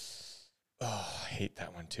 Oh, I hate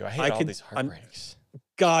that one, too. I hate all these heartbreaks.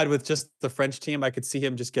 God, with just the French team, I could see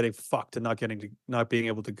him just getting fucked and not being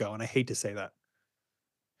able to go. And I hate to say that.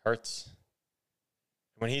 Hurts.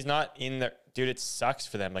 When he's not in there, dude, it sucks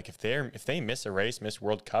for them. Like if they miss a race, miss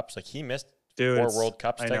World Cups, like he missed 4 World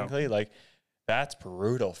Cups technically, like that's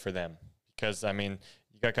brutal for them. Because I mean,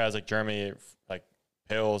 you got guys like Germany, like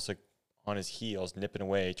Pills, like on his heels, nipping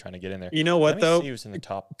away, trying to get in there. You know what though? He was in the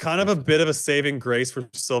top. Kind of a bit of a saving grace for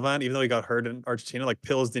Sylvain, even though he got hurt in Argentina. Like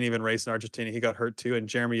Pills didn't even race in Argentina. He got hurt too, and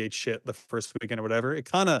Jeremy ate shit the first weekend or whatever. It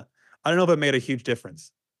kind of, I don't know if it made a huge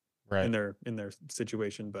difference, right, in their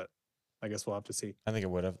situation, but I guess we'll have to see. I think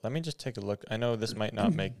it would have. Let me just take a look. I know this might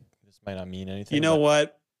not mean anything. You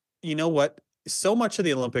know what? So much of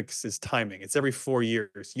the Olympics is timing. It's every 4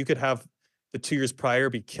 years. You could have the 2 years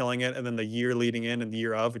prior be killing it, and then the year leading in and the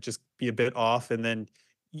year of it just be a bit off, and then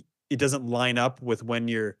it doesn't line up with when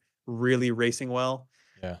you're really racing well.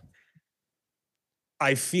 Yeah.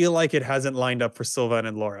 I feel like it hasn't lined up for Sylvain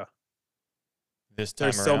and Laura. This time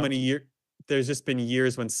There's around? so many years. There's just been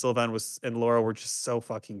years when Sylvain and Laura were just so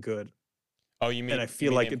fucking good. Oh, you mean? And I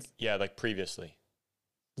feel like it's like previously.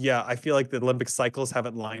 Yeah, I feel like the Olympic cycles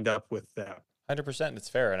haven't lined up with that. 100%. It's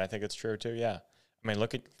fair, and I think it's true too. Yeah. I mean,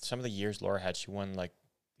 look at some of the years Laura had. She won like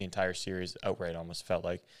the entire series outright. Almost felt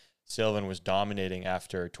like Sylvain was dominating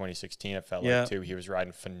after 2016. It felt like too. He was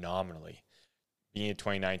riding phenomenally. Being in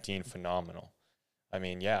 2019, phenomenal. I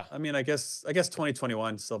mean, yeah. I mean, I guess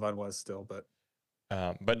 2021 Sylvain was still, but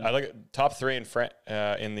I look at top 3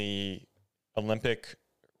 in the Olympic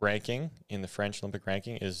ranking, in the French Olympic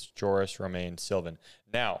ranking, is Joris, Romain, Sylvain.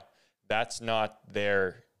 Now, that's not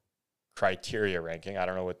their criteria ranking. I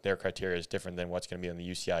don't know what their criteria is different than what's going to be on the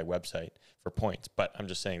UCI website for points, but I'm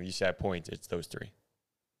just saying the UCI points, it's those 3.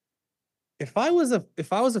 If I was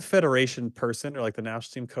a federation person or like the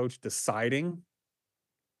national team coach deciding,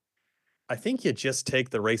 I think you just take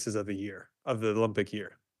the races of the year, of the Olympic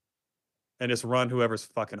year, and just run whoever's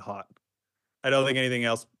fucking hot. I don't think anything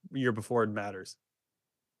else year before it matters.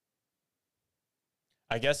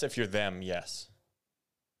 I guess if you're them, yes.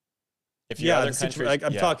 If you're other countries,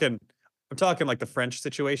 I'm talking like the French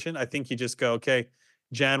situation. I think you just go, okay,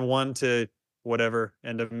 Jan 1 to whatever,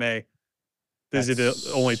 end of May. This is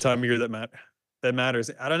the only time of year that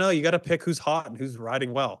matters. I don't know. You got to pick who's hot and who's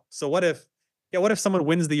riding well. So what if someone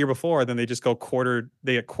wins the year before, then they just go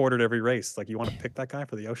they get quartered every race? Like, you want to pick that guy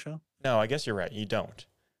for the O show? No, I guess you're right. You don't.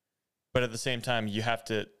 But at the same time, you have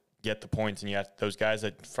to get the points, and you have those guys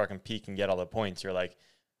that fucking peak and get all the points. You're like,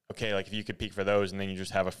 okay, like if you could peak for those and then you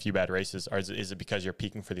just have a few bad races, or is it because you're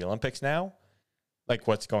peaking for the Olympics now? Like,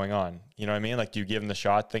 what's going on? You know what I mean? Like, do you give them the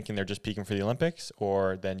shot thinking they're just peaking for the Olympics,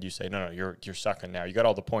 or then do you say, no, you're sucking now. You got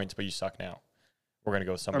all the points, but you suck now. We're gonna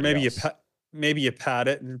go with somebody else. Maybe you pad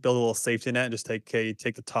it and build a little safety net and just take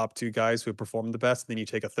the top 2 guys who performed the best, and then you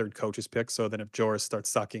take a third coach's pick. So then if Joris starts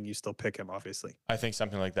sucking, you still pick him, obviously. I think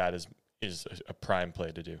something like that is a prime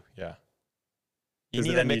play to do. Yeah. You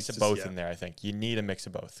need a mix of both in there, I think. You need a mix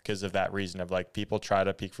of both because of that reason of like people try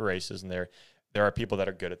to peak for races, and there are people that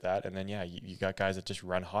are good at that. And then, yeah, you got guys that just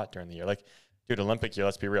run hot during the year. Like, dude, Olympic year,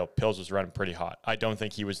 let's be real. Pills was running pretty hot. I don't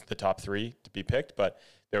think he was the top 3 to be picked, but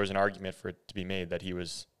there was an argument for it to be made that he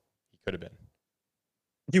could have been.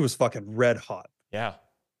 He was fucking red hot. Yeah.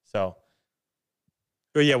 So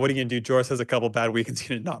But yeah, what are you gonna do? Joris has a couple bad weekends.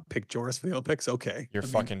 You did not pick Joris for the Olympics. Okay, You're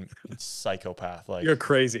fucking psychopath. Like you're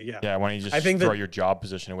crazy. Yeah. Yeah, why don't you just I think throw that- your job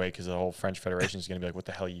position away because the whole French Federation is going to be like, what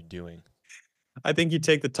the hell are you doing? I think you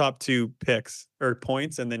take the top 2 picks or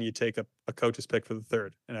points, and then you take a coach's pick for the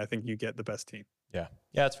third, and I think you get the best team. Yeah.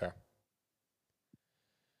 Yeah, that's fair.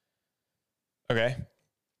 Okay.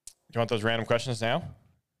 You want those random questions now?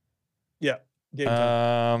 Yeah. Game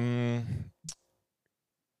time.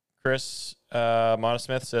 Chris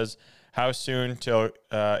Monosmith says, how soon till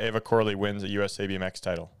Ava Corley wins a USA BMX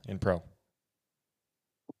title in pro?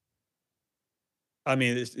 I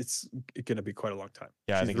mean, it's going to be quite a long time.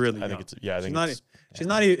 Yeah, she's I think really. I think it's yeah. I think she's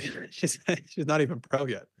not even she's not even pro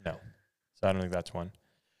yet. No, so I don't think that's one.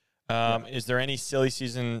 Is there any silly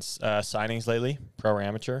season signings lately, pro or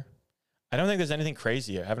amateur? I don't think there's anything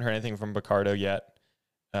crazy. I haven't heard anything from Bacardo yet.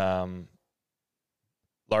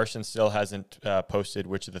 Larson still hasn't posted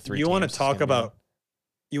which of the 3. You want to teams he's talk gonna be on. about?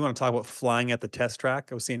 You want to talk about flying at the test track?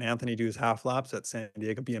 I was seeing Anthony do his half laps at San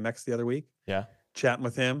Diego BMX the other week. Yeah, Chatting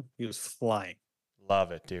with him, he was flying.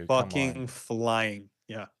 love it, dude. Come Fucking on. flying.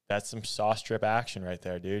 Yeah. That's some sauce strip action right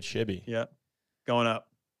there, dude. Shibby. Yeah. Going up.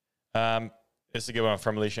 This is a good one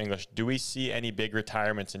from Alicia English. Do we see any big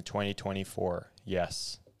retirements in 2024?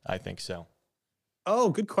 Yes, I think so. Oh,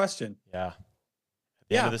 good question. Yeah. At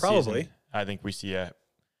the end of the probably. season, I think we see a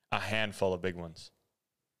handful of big ones.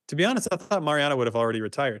 To be honest, I thought Mariana would have already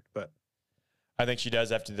retired, but I think she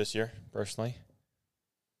does after this year, personally.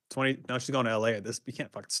 now she's going to LA. You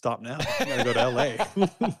can't fucking stop now. You gotta go to LA.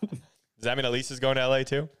 Does that mean Elisa's going to LA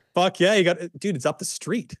too? Fuck yeah, dude, it's up the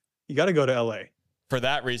street. You gotta go to LA. For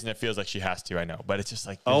that reason, it feels like she has to, I know. But it's just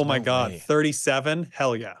like, Oh my no God. way. 37?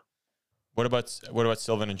 Hell yeah. What about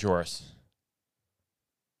Sylvan and Joris?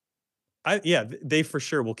 They for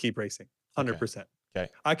sure will keep racing. 100%. Okay.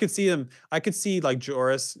 I could see like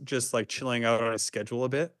Joris just like chilling out on his schedule a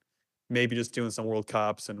bit. Maybe just doing some World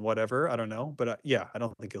Cups and whatever. I don't know. But yeah, I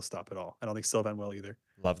don't think he'll stop at all. I don't think Sylvan will either.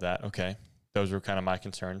 Love that. Okay. Those were kind of my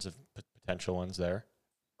concerns of potential ones there.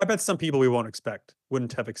 I bet some people we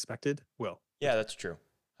wouldn't have expected will. Yeah, that's true.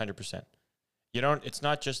 100%. It's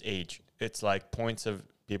not just age. It's like points of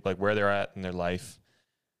people, like where they're at in their life,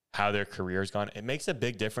 how their career's gone. It makes a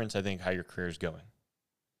big difference, I think, how your career's going.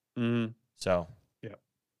 Mm-hmm. So, yeah.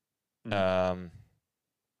 Mm-hmm.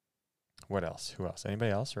 What else? Who else?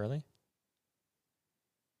 Anybody else, really?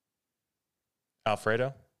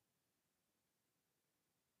 Alfredo?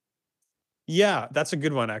 Yeah, that's a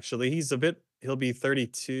good one, actually. He'll be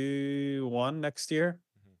 32-1 next year.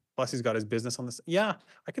 Mm-hmm. Plus, he's got his business on this. Yeah,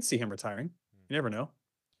 I could see him retiring. You never know.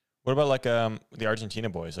 What about like the Argentina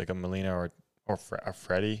boys, like a Molina or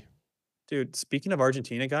Freddie? Dude, speaking of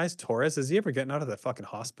Argentina guys, Torres, is he ever getting out of that fucking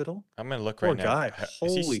hospital? I'm going to look Poor right now. guy.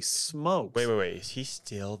 Holy smokes. Wait. Is he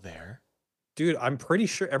still there? Dude, I'm pretty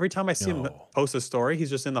sure every time I see him No. post a story, he's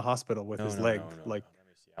just in the hospital with his leg. Like, Let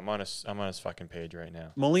me see. I'm on his fucking page right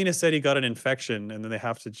now. Molina said he got an infection and then they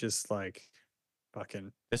have to just like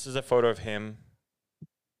fucking. This is a photo of him.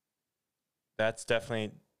 That's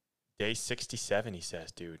definitely day 67, he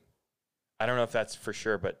says, dude. I don't know if that's for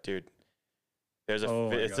sure, but dude, there's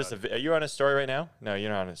are you on his story right now? No, you're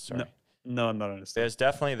not on his story. No, I'm not on his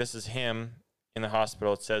story. This is him in the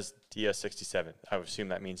hospital. It says dia 67. I would assume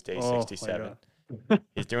that means day 67.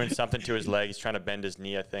 He's doing something to his leg. He's trying to bend his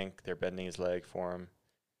knee, I think. They're bending his leg for him.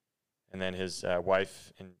 And then his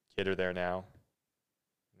wife and kid are there now.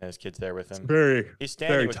 And his kid's there with him. He's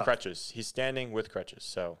standing with crutches. He's standing with crutches,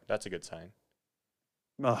 so that's a good sign.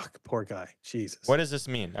 Oh, poor guy. Jesus. What does this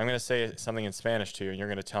mean? I'm going to say something in Spanish to you, and you're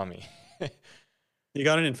going to tell me. You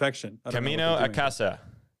got an infection. Camino a casa.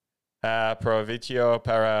 Aprovecho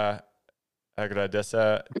para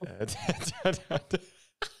agradecer.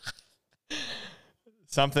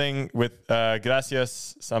 Something with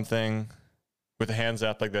gracias, something with the hands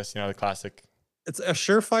up like this, the classic. It's a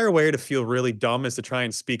surefire way to feel really dumb is to try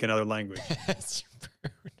and speak another language. It's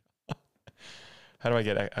brutal. How do I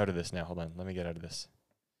get out of this now? Hold on. Let me get out of this.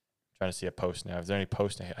 I'm trying to see a post now. Is there any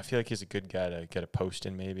post? I feel like he's a good guy to get a post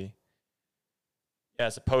in, maybe. Yeah,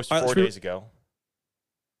 it's a post 4 days ago.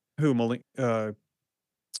 Who?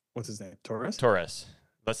 What's his name? Torres.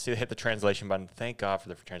 Let's see. Hit the translation button. Thank God for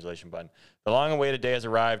the translation button. The long-awaited day has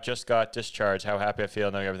arrived. Just got discharged. How happy I feel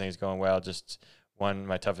knowing everything's going well. Just won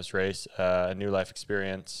my toughest race. A new life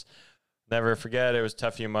experience. Never forget. It was a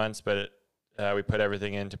tough few months, but we put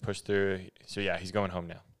everything in to push through. So yeah, he's going home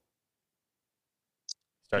now.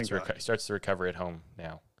 Starts the recovery at home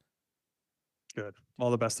now. Good. All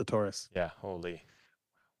the best to Torres. Yeah. Holy.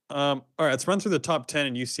 All right, let's run through the top 10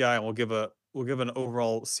 in UCI, and we'll give an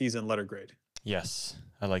overall season letter grade. Yes,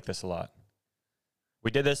 I like this a lot.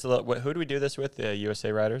 We did this a little. Who did we do this with? The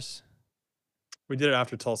USA riders? We did it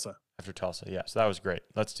after Tulsa. After Tulsa, yeah. So that was great.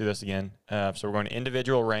 Let's do this again. So we're going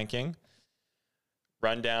individual ranking.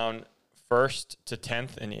 Run down 1st to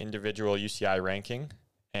 10th in individual UCI ranking,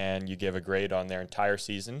 and you give a grade on their entire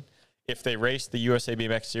season. If they race the USA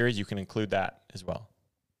BMX series, you can include that as well.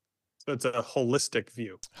 So it's a holistic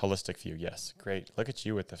view. Holistic view, yes. Great. Look at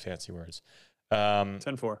you with the fancy words.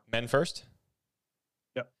 10-4. Men first?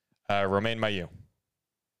 Yep. Romain Mailloux.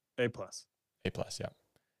 A+. A+, yeah.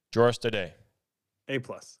 Joris Dode. A+.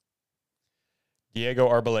 Diego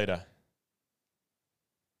Arboleda.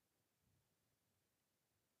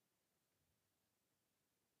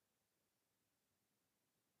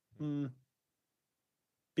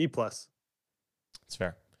 B+. That's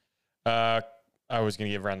fair. I was going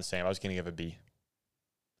to give around the same. I was going to give a B.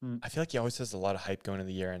 I feel like he always has a lot of hype going into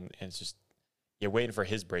the year, and it's just you're waiting for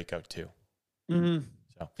his breakout too. Mm-hmm.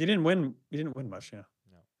 So he didn't win. He didn't win much. Yeah.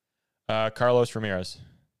 No. Carlos Ramirez.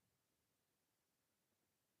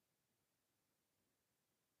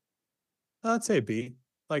 I'd say B.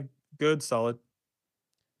 Like good, solid.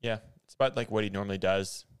 Yeah, it's about like what he normally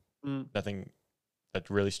does. Nothing that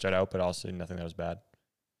really stood out, but also nothing that was bad.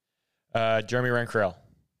 Jeremy Rancrell.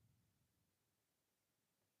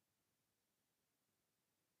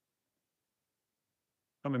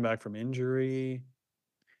 Coming back from injury.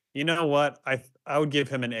 You know what? I would give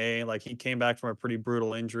him an A. Like he came back from a pretty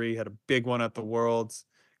brutal injury, had a big one at the Worlds,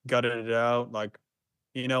 gutted it out. Like,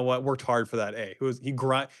 you know what? Worked hard for that A.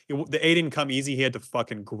 The A didn't come easy. He had to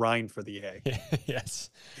fucking grind for the A.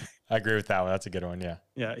 Yes, I agree with that one. That's a good one. Yeah.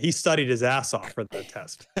 Yeah, he studied his ass off for the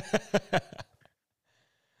test.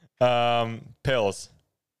 Pills.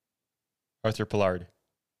 Arthur Pillard.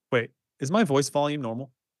 Wait, is my voice volume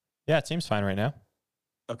normal? Yeah, it seems fine right now.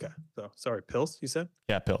 Okay, so sorry, pills. You said?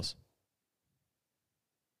 Yeah, pills.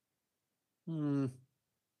 B.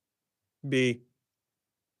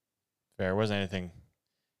 Fair. Wasn't anything.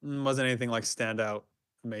 Wasn't anything like stand out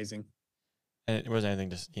amazing. And it wasn't anything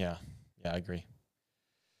just yeah, I agree.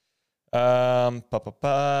 Simon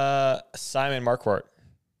Marquardt.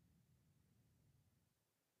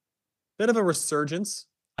 Bit of a resurgence.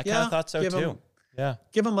 I kind of thought so too. Yeah.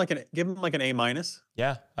 Give him like an A-.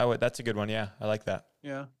 Yeah, I would. That's a good one. Yeah, I like that.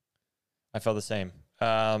 Yeah. I felt the same.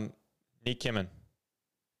 Nick Kimmen.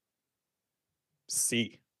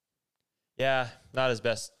 C. Yeah, not his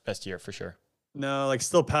best year for sure. No, like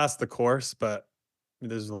still passed the course, but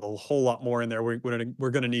there's a whole lot more in there. We're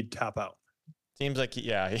gonna need to tap out. Seems like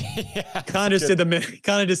yeah. Kind of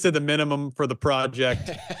just did the minimum for the project.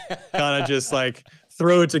 Kind of just like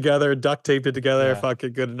throw it together, duct taped it together. Yeah. Fuck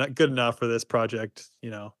it, good enough for this project. You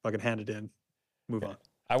know, fucking hand it in, move on.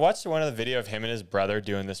 I watched one of the video of him and his brother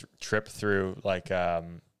doing this trip through like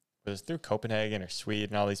it was through Copenhagen or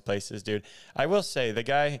Sweden, all these places, dude. I will say the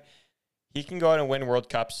guy, he can go out and win World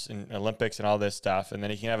Cups and Olympics and all this stuff, and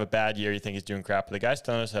then he can have a bad year. You think he's doing crap, but the guy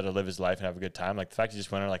still knows how to live his life and have a good time. Like the fact he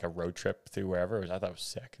just went on like a road trip through wherever, I thought was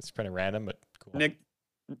sick. It's pretty random, but cool.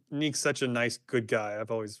 Nick's such a nice, good guy. I've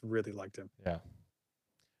always really liked him. Yeah.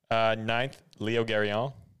 9th, Leo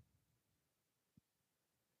Garillon.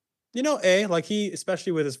 You know, like he,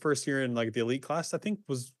 especially with his first year in like the elite class, I think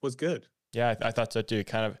was good. Yeah, I thought so too. He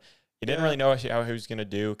didn't really know how he was going to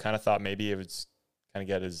do. Kind of thought maybe it was kind of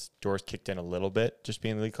get his doors kicked in a little bit, just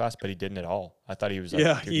being in the elite class, but he didn't at all. I thought he was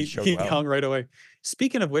like, he hung right away.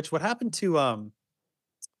 Speaking of which, what happened to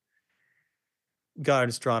God, I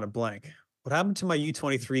just drawn a blank. What happened to my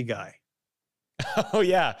U23 guy? Oh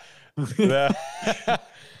yeah.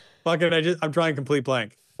 Fucking, I'm drawing a complete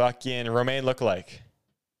blank. Fucking Romain lookalike.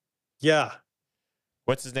 Yeah.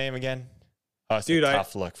 What's his name again? Oh, it's dude, a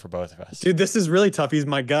tough look for both of us. Dude, this is really tough. He's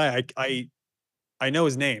my guy. I know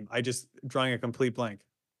his name. I just drawing a complete blank.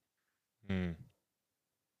 You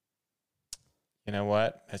know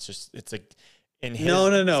what? It's no.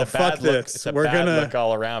 Fuck this. It's a bad look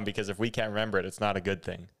all around because if we can't remember it, it's not a good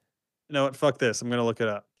thing. You know what? Fuck this. I'm gonna look it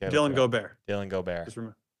up. Okay, Dylan Gobert. Dylan Gobert. Just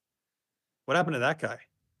remember. What happened to that guy?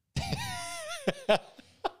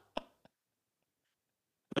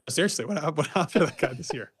 Seriously, what happened to that guy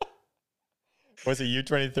this year? Was it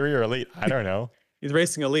U23 or elite? I don't know. He's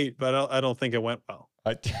racing elite, but I don't think it went well.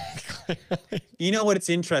 You know what? It's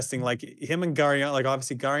interesting. Like him and Garillon, like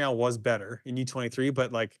obviously Garillon was better in U23,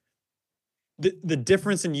 but like the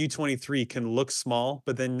difference in U23 can look small,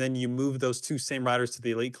 but then you move those two same riders to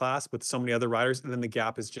the elite class with so many other riders, and then the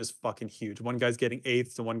gap is just fucking huge. One guy's getting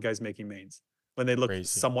eighths and one guy's making mains when they look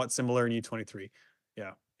somewhat similar in U23.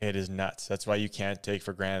 Yeah. It is nuts. That's why you can't take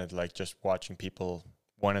for granted, like just watching people,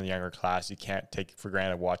 one in the younger class, you can't take for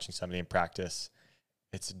granted watching somebody in practice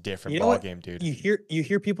It's a different You know ball what? game, dude. You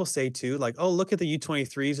hear people say too, like, oh, look at the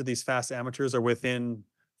U23s of these fast amateurs are within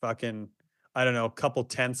fucking, I don't know, a couple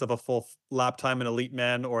tenths of a full lap time in elite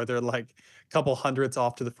men, or they're like a couple hundredths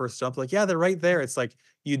off to the first jump. Like, yeah, they're right there. It's like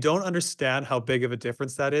you don't understand how big of a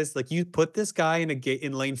difference that is. Like, you put this guy in a gate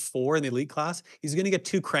in lane 4 in the elite class, he's gonna get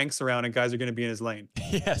 2 cranks around and guys are gonna be in his lane.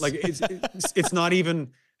 Yes. Like it's not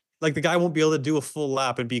even like the guy won't be able to do a full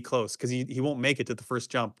lap and be close because he won't make it to the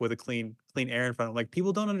first jump with a clean air in front of him. Like,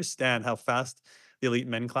 people don't understand how fast the elite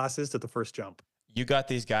men class is to the first jump. You got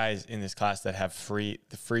these guys in this class that have free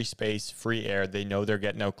space, free air. They know they're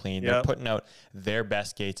getting out clean. They're putting out their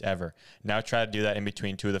best gates ever. Now try to do that in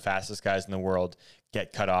between 2 of the fastest guys in the world,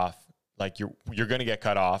 get cut off. Like, you're going to get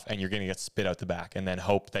cut off and you're going to get spit out the back, and then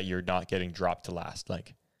hope that you're not getting dropped to last.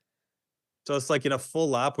 Like, so it's like in a full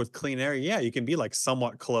lap with clean air, yeah, you can be like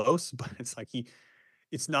somewhat close, but it's like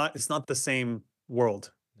it's not the same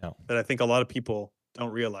world. No. That I think a lot of people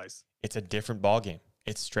don't realize. It's a different ball game.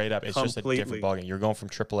 It's straight up. It's just a different ball game. You're going from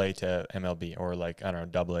AAA to MLB, or like, I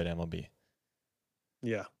don't know, AA to MLB.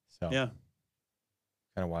 Yeah. So yeah.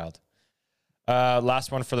 Kind of wild.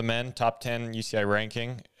 Last one for the men, top 10 UCI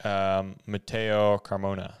ranking. Matteo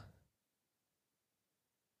Carmona.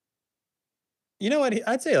 You know what?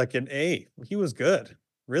 I'd say like an A. He was good.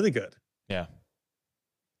 Really good. Yeah.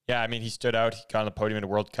 Yeah, I mean, he stood out. He got on the podium in the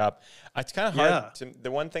World Cup. It's kind of hard. The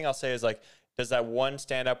one thing I'll say is, like, does that one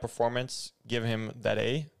standout performance give him that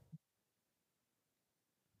A?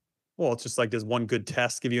 Well, it's just like, does one good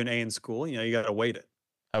test give you an A in school? You know, you got to weight it.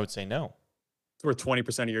 I would say no. It's worth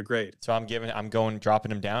 20% of your grade. So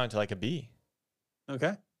dropping him down to like a B.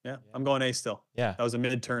 Okay. Yeah. I'm going A still. Yeah. That was a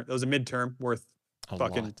midterm worth a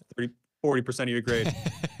fucking 40% of your grade.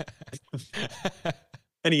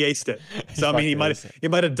 And he aced it. So I mean, he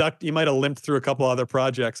might have limped through a couple other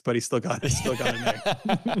projects, but he still got an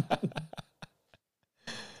A.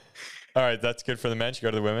 All right, that's good for the men. Should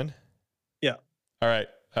go to the women. Yeah. All right.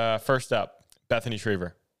 First up, Bethany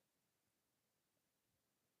Shriver.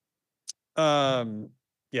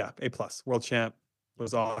 Yeah, A+. World champ,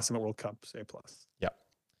 was awesome at World Cups. A+. Yeah.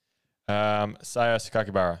 Saya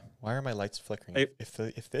Sakakibara. Why are my lights flickering? If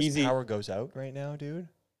this easy power goes out right now, dude.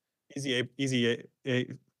 Easy A.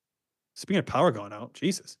 Speaking of power going out,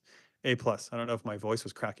 Jesus. A+. I don't know if my voice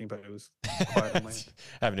was cracking, but it was quiet on my end.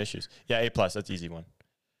 Having issues. Yeah, A+. That's easy one.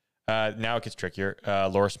 Now it gets trickier.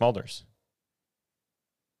 Laura Smulders.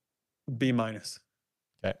 B-. Okay.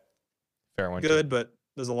 Fair one. Good, but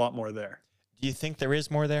there's a lot more there. Do you think there is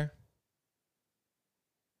more there?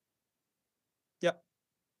 Yep.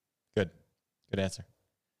 Good answer.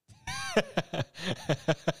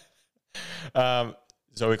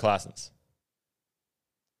 Zoe Claessens.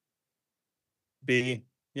 B.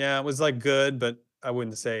 Yeah, it was like good, but I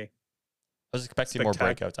wouldn't say. I was expecting more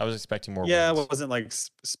breakouts. I was expecting more. Yeah, wins. it wasn't like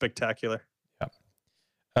spectacular. Yeah.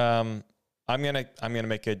 I'm gonna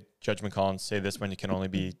make a judgment call and say this one can only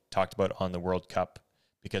be talked about on the World Cup,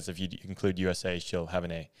 because if you include USA, she'll have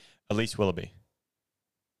an A. Elise Willoughby.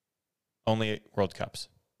 Only World Cups.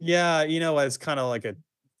 Yeah, you know, it's kind of like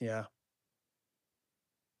yeah.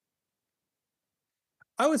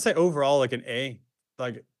 I would say overall like an A,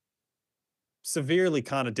 like severely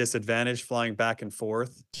kind of disadvantaged flying back and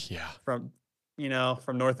forth. Yeah. From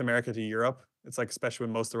North America to Europe. It's like, especially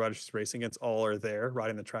when most of the riders she's racing against all are there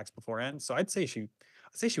riding the tracks beforehand. So I'd say she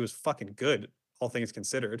was fucking good, all things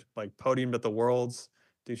considered. Like, podiumed at the Worlds.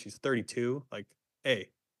 Dude, she's 32. Like, A.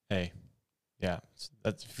 Yeah.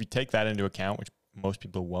 That's, if you take that into account, which most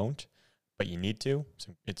people won't, but you need to,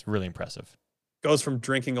 it's really impressive. Goes from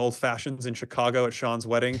drinking old fashions in Chicago at Sean's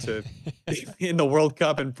wedding to in the World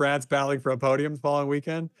Cup in France battling for a podium the following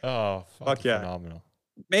weekend. Oh, fuck yeah. Phenomenal.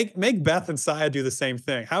 Make Beth and Saya do the same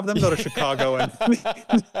thing. Have them go to Chicago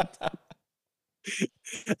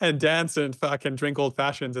and dance and fucking drink old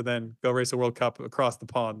fashions, and then go race a World Cup across the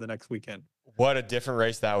pond the next weekend. What a different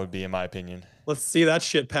race that would be, in my opinion. Let's see that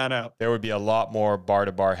shit pan out. There would be a lot more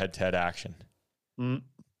bar-to-bar, head-to-head action.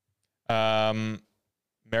 Mariana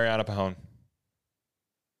Pahon.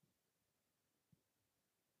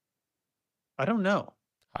 I don't know.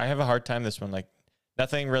 I have a hard time this one. Like,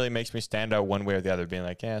 nothing really makes me stand out one way or the other, being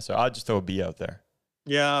like, yeah, so I'll just throw a B out there.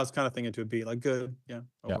 Yeah, I was kind of thinking to a B, like good. Yeah,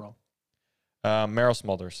 overall. Meryl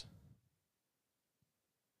Smulders.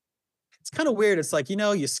 It's kind of weird. It's like,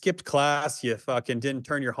 you skipped class, you fucking didn't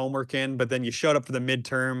turn your homework in, but then you showed up for the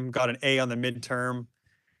midterm, got an A on the midterm,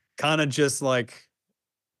 kind of just like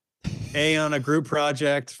A on a group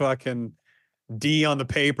project, fucking D on the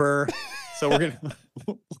paper. So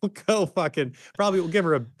we'll go fucking, probably we'll give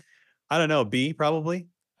her a B probably.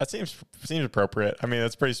 That seems appropriate. I mean,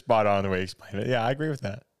 that's pretty spot on the way you explained it. Yeah, I agree with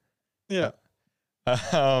that. Yeah.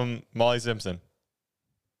 Molly Simpson.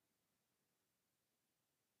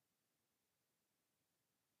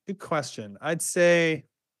 Good question. I'd say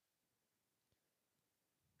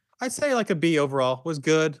like a B overall. Was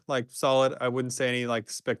good, like solid. I wouldn't say any like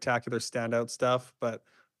spectacular standout stuff, but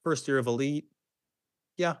first year of elite.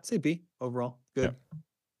 Yeah, I'd say B overall. Good. Yeah.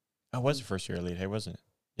 Oh, it was the first year elite, hey, wasn't it?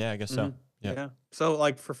 Yeah, I guess so. Yeah. Yeah. So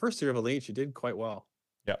like for first year of elite, she did quite well.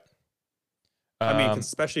 Yep. I mean,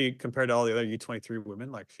 especially compared to all the other U23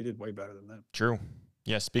 women, like she did way better than them. True.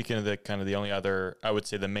 Yeah. Speaking of the kind of the only other, I would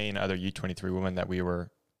say the main other U23 woman that we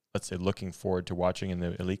were, let's say, looking forward to watching in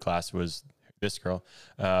the elite class was this girl,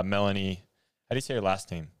 Melanie. How do you say her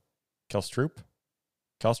last name? Kelstrup?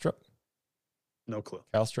 No clue.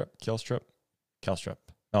 Kelstrup.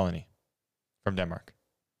 Melanie from Denmark.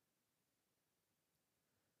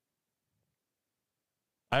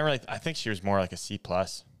 I think she was more like a C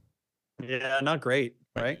plus. Yeah, not great,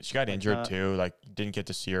 right? She got injured too. Like didn't get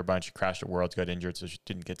to see her a bunch. She crashed at Worlds, got injured, so she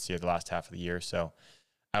didn't get to see her the last half of the year. So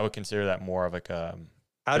I would consider that more of like a.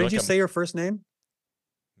 How did you say her first name?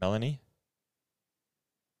 Melanie.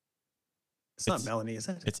 It's not Melanie, is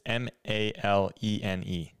it? It's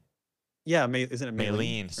Malene. Yeah, isn't it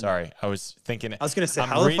Maylene? Sorry, I was thinking. I was going to say,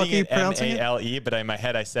 how the fuck are you pronouncing it? Male, but in my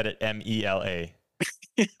head I said it Mela.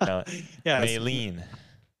 Yeah, Maylene.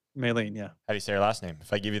 Maylene, yeah. How do you say her last name?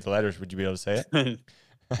 If I give you the letters, would you be able to say it?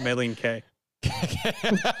 Maylene K.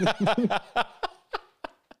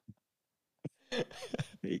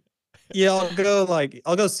 Yeah,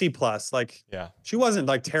 I'll go C plus. Like, yeah, she wasn't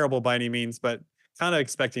like terrible by any means, but kind of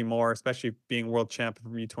expecting more, especially being world champion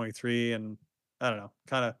from U23. And I don't know,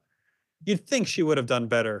 kind of, you'd think she would have done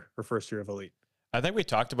better her first year of elite. I think we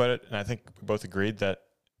talked about it, and I think we both agreed that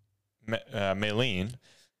Maylene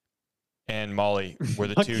and Molly were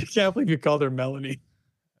the two. I can't believe you called her Melanie.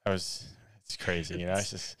 It's crazy, you know.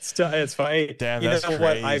 It's just it's fine. Damn, you that's know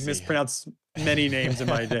crazy. What? I've mispronounced many names in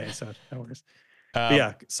my day, so no worries.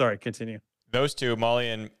 Yeah, sorry. Continue. Those two, Molly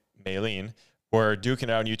and Maylene, were duking it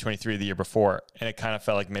out in U23 the year before, and it kind of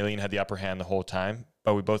felt like Maylene had the upper hand the whole time.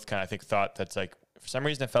 But we both kind of, I think, thought that's like, for some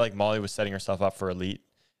reason, it felt like Molly was setting herself up for elite,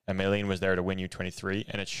 and Maylene was there to win U23,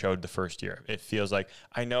 and it showed the first year. It feels like,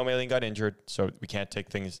 I know Maylene got injured, so we can't take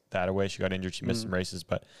things that away. She got injured, she missed some races,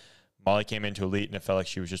 but Molly came into elite, and it felt like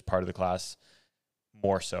she was just part of the class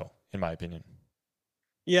more so, in my opinion.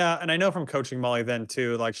 Yeah, and I know from coaching Molly then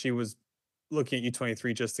too, like she was looking at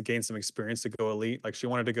U23 just to gain some experience to go elite. Like she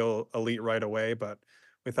wanted to go elite right away, but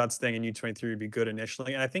we thought staying in U23 would be good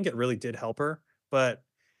initially. And I think it really did help her, but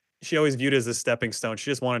she always viewed it as a stepping stone.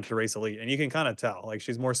 She just wanted to race elite. And you can kind of tell, like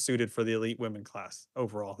she's more suited for the elite women class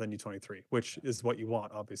overall than U23, which is what you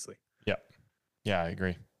want, obviously. Yeah. Yeah, I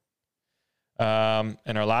agree. And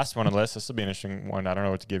our last one on the list, this will be an interesting one. I don't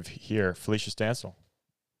know what to give here. Felicia Stansel.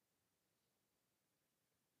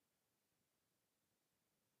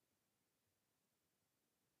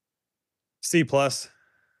 C plus.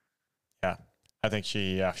 Yeah, I think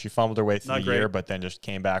she fumbled her way through the year, but then just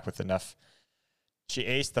came back with enough. She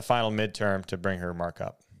aced the final midterm to bring her mark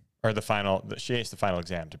up, or she aced the final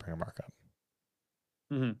exam to bring her mark up.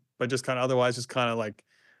 But just kind of otherwise, just kind of like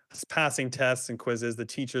passing tests and quizzes. The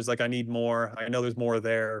teacher's like, I need more. I know there's more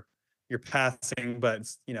there. You're passing,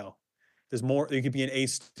 but you know, there's more. You could be an A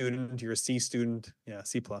student. You're a C student. Yeah,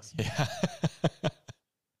 C plus. Yeah,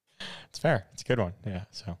 it's fair. It's a good one. Yeah.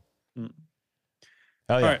 So.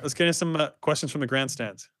 All right, let's get into some questions from the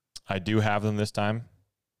grandstands. I do have them this time.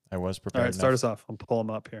 I was prepared. All right, start us off. I'll pull them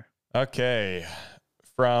up here. Okay.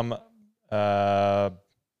 From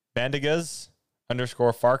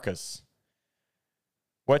Bandigas_Farkas.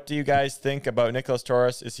 What do you guys think about Nicholas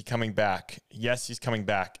Torres? Is he coming back? Yes, he's coming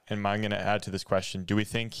back. And I'm going to add to this question. Do we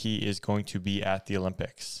think he is going to be at the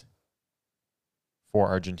Olympics for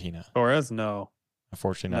Argentina? Torres? No.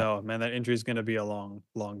 Unfortunately not. No, man, that injury is going to be a long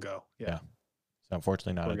go. Yeah. So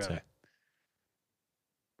unfortunately not, I'd say.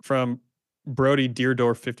 From Brody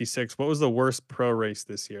Deerdorf 56, what was the worst pro race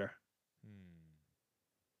this year?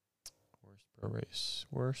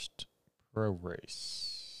 Worst pro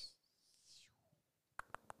race.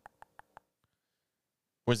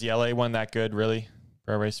 Was the LA one that good, really,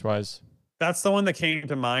 pro race wise? That's the one that came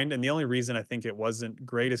to mind. And the only reason I think it wasn't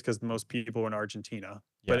great is because most people were in Argentina.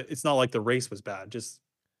 Yeah. But it's not like the race was bad, just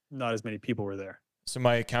not as many people were there. So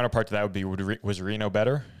my counterpart to that would be, was Reno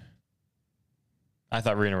better? I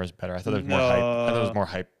thought Reno was better. I thought there was more hype. I thought there was more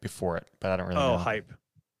hype before it, but I don't really know. Oh, hype.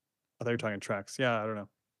 I thought you were talking tracks. Yeah, I don't know.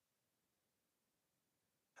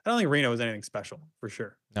 I don't think Reno was anything special, for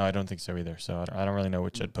sure. No, I don't think so either. So I don't really know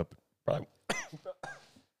which I'd put. Probably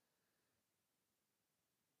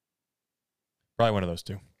one of those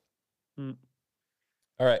two. All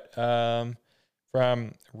right.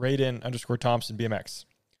 From Raiden_Thompson BMX.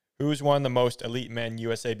 Who's won the most elite men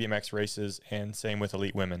USA BMX races, and same with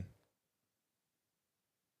elite women?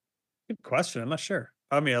 Good question. I'm not sure.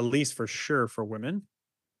 I mean, at least for sure for women.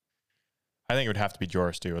 I think it would have to be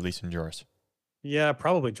Joris too, at least in Joris. Yeah,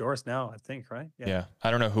 probably Joris now, I think, right? Yeah.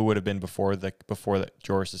 I don't know who would have been before the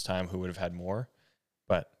Joris's time, who would have had more,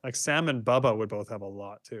 but like Sam and Bubba would both have a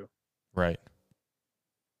lot too. Right.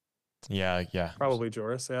 Yeah. Probably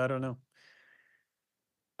Joris. Yeah, I don't know.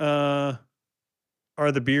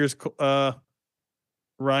 Are the beers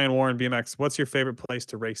Ryan Warren BMX? What's your favorite place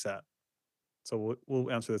to race at? So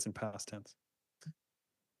we'll answer this in past tense.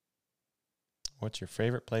 What's your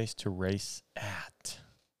favorite place to race at?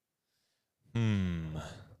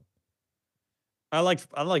 I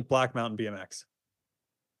like Black Mountain BMX.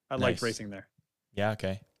 I liked Nice. racing there. Yeah,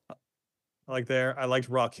 okay. I like there. I liked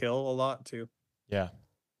Rock Hill a lot too. Yeah.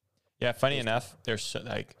 Yeah, funny enough, there's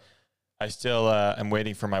like I still am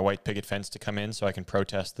waiting for my white picket fence to come in so I can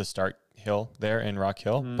protest the start hill there in Rock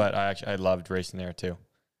Hill, but I loved racing there too.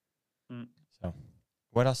 So,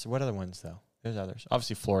 what else? What other ones though? There's others.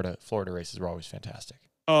 Obviously Florida races were always fantastic.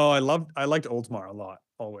 Oh, I liked Oldsmar a lot,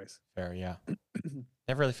 always. Fair, yeah.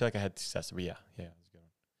 Never really feel like I had success, but yeah, it was a good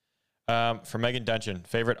one. For Megan Dungeon,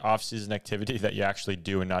 favorite off-season activity that you actually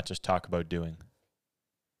do and not just talk about doing?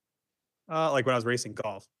 Like when I was racing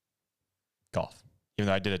golf. Golf. Even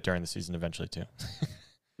though I did it during the season eventually too.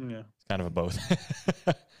 Yeah. It's kind of a both.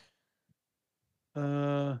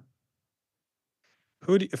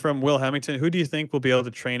 From Will Hamilton, who do you think will be able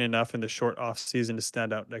to train enough in the short off season to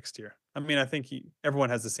stand out next year? I mean, I think everyone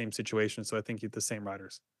has the same situation, so I think the same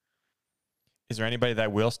riders. Is there anybody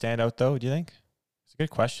that will stand out though, do you think? It's a good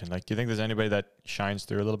question. Like, do you think there's anybody that shines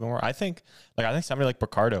through a little bit more? I think somebody like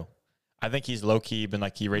Picardo. I think he's low key been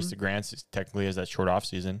like he raced the Grants technically as that short off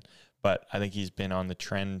season, but I think he's been on the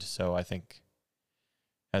trend, so I think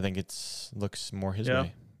looks more his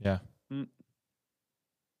way. Yeah.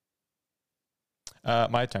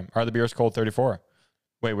 My time. Are the beers cold 34?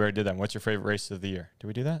 Wait, we already did that. What's your favorite race of the year? Did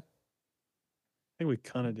we do that? I think we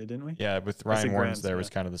kind of did, didn't we? Yeah, with Ryan Warren's there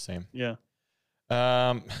was kind of the same. Yeah.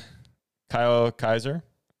 Kyle Kaiser,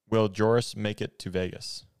 will Joris make it to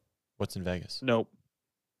Vegas? What's in Vegas? Nope.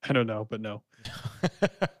 I don't know, but no.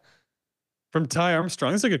 From Ty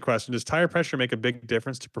Armstrong, this is a good question. Does tire pressure make a big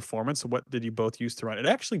difference to performance? What did you both use to run? It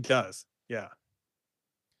actually does. Yeah.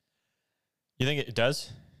 You think it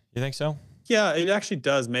does? You think so? Yeah, it actually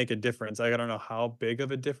does make a difference. Like, I don't know how big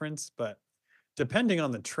of a difference, but depending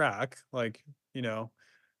on the track, like,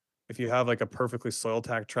 if you have like a perfectly soil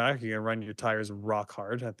tack track, you can run your tires rock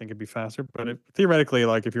hard. I think it'd be faster. But theoretically,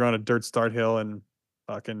 like if you're on a dirt start hill and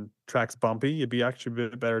fucking track's bumpy, it'd be actually a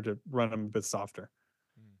bit better to run them a bit softer.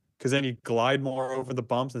 Because then you glide more over the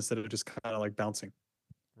bumps instead of just kind of like bouncing.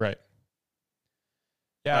 Right.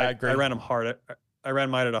 Yeah, I agree. I ran them hard. I ran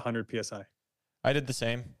mine at 100 PSI. I did the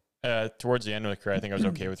same. Towards the end of the career, I think I was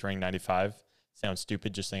okay with running 95. Sounds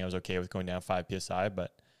stupid just saying I was okay with going down 5 PSI,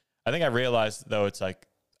 but I think I realized though it's like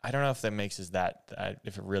I don't know if that makes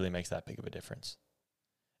if it really makes that big of a difference.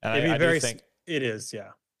 And I do think it is,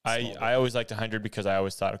 yeah. I always liked 100 because I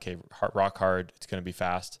always thought, okay, rock hard, it's going to be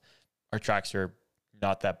fast. Our tracks are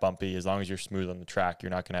not that bumpy. As long as you're smooth on the track, you're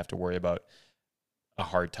not going to have to worry about a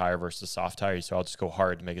hard tire versus a soft tire. So I'll just go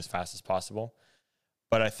hard to make as fast as possible.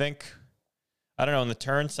 But I think, I don't know, in the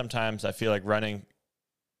turns, sometimes I feel like running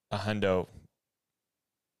a hundo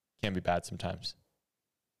can be bad sometimes.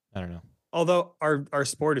 I don't know. Although our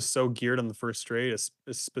sport is so geared on the first straight, is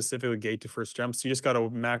specifically gate to first jump, so you just got to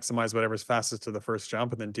maximize whatever's fastest to the first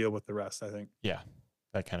jump and then deal with the rest, I think. Yeah,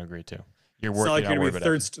 I kind of agree too. It's not like you're going to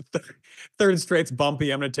be third straight's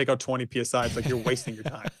bumpy. I'm going to take out 20 PSI. It's like you're wasting your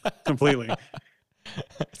time completely.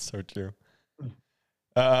 It's so true.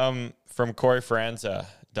 From Corey Franza,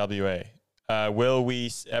 WA. Will we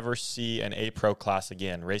ever see an A Pro class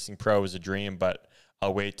again? Racing Pro is a dream, but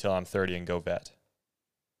I'll wait till I'm 30 and go vet.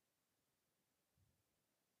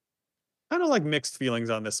 Kind of like mixed feelings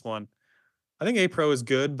on this one. I think A Pro is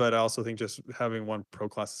good, but I also think just having one Pro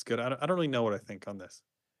class is good. I don't really know what I think on this.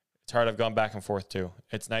 It's hard. I've gone back and forth too.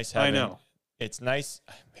 It's nice having. I know. It's nice.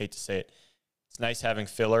 I hate to say it. It's nice having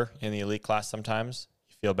filler in the elite class sometimes.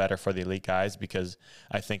 You feel better for the elite guys because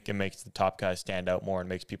I think it makes the top guys stand out more and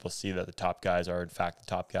makes people see that the top guys are in fact the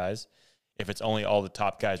top guys. If it's only all the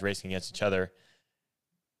top guys racing against each other,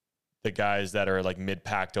 the guys that are like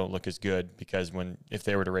mid-pack don't look as good because if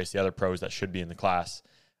they were to race the other pros that should be in the class,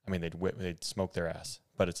 I mean, they'd smoke their ass.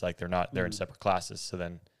 But it's like they're in separate classes. So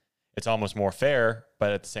then it's almost more fair,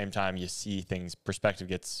 but at the same time, you see things, perspective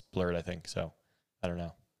gets blurred, I think. So I don't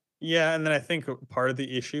know. Yeah, and then I think part of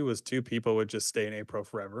the issue was too people would just stay in A Pro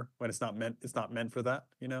forever when it's not meant for that.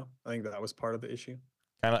 You know, I think that was part of the issue.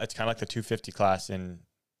 It's kind of like the 250 class in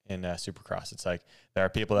Supercross. It's like there are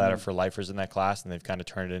people that are for lifers in that class, and they've kind of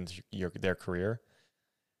turned it into their career.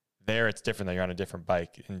 There, it's different. That you're on a different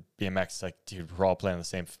bike. In BMX, it's like, dude, we're all playing on the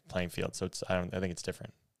same playing field. So I think it's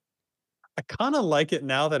different. I kind of like it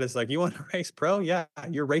now that it's like, you want to race pro? Yeah,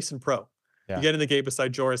 you're racing pro. Yeah. You get in the gate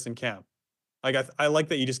beside Joris and Cam. Like I like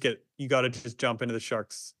that you got to just jump into the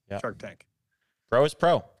Shark Tank. Pro is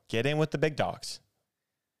pro. Get in with the big dogs.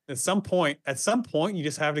 At some point, you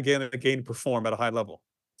just have to get in the gate and perform at a high level.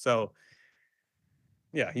 So,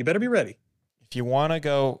 yeah, you better be ready. If you want to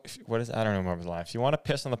go, I don't remember the line. If you want to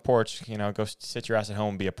piss on the porch, go sit your ass at home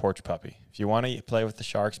and be a porch puppy. If you want to play with the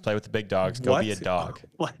sharks, play with the big dogs, go be a dog.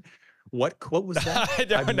 What quote was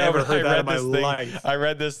that? I've never heard that in my life. I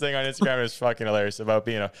read this thing on Instagram. It was fucking hilarious about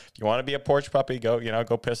being if you want to be a porch puppy, go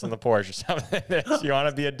piss on the porch or something. If you want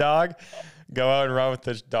to be a dog, go out and run with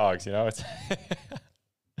the dogs. It's.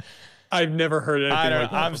 I've never heard anything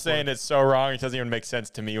like that. I'm saying it's so wrong. It doesn't even make sense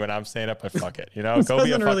to me when I'm saying it, but fuck it. It go be a fucking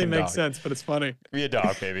doesn't really make dog. sense, but it's funny. Be a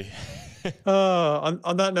dog, baby.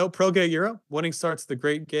 On that note, Pro Gate Europe, winning starts the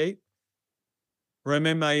Great Gate.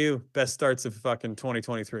 Romain Mailloux, best starts of fucking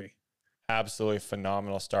 2023. Absolutely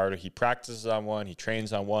phenomenal starter. He practices on one. He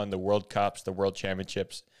trains on one. The World Cups, the World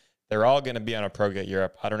Championships, they're all going to be on a Pro Gate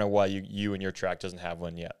Europe. I don't know why you and your track doesn't have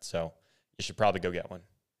one yet, so you should probably go get one.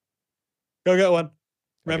 Go get one.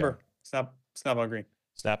 Remember, snap on green.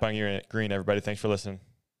 Snap on green, everybody. Thanks for listening.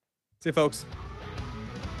 See you, folks.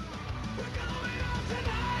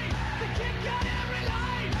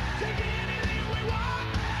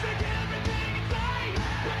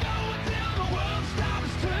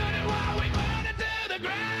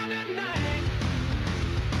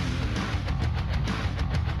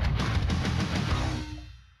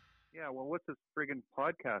 Yeah, well, what's this friggin'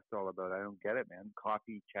 podcast all about? I don't get it, man.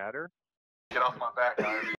 Coffee chatter? Get off my back,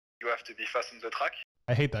 guys. You have to be fast on the track.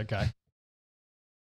 I hate that guy.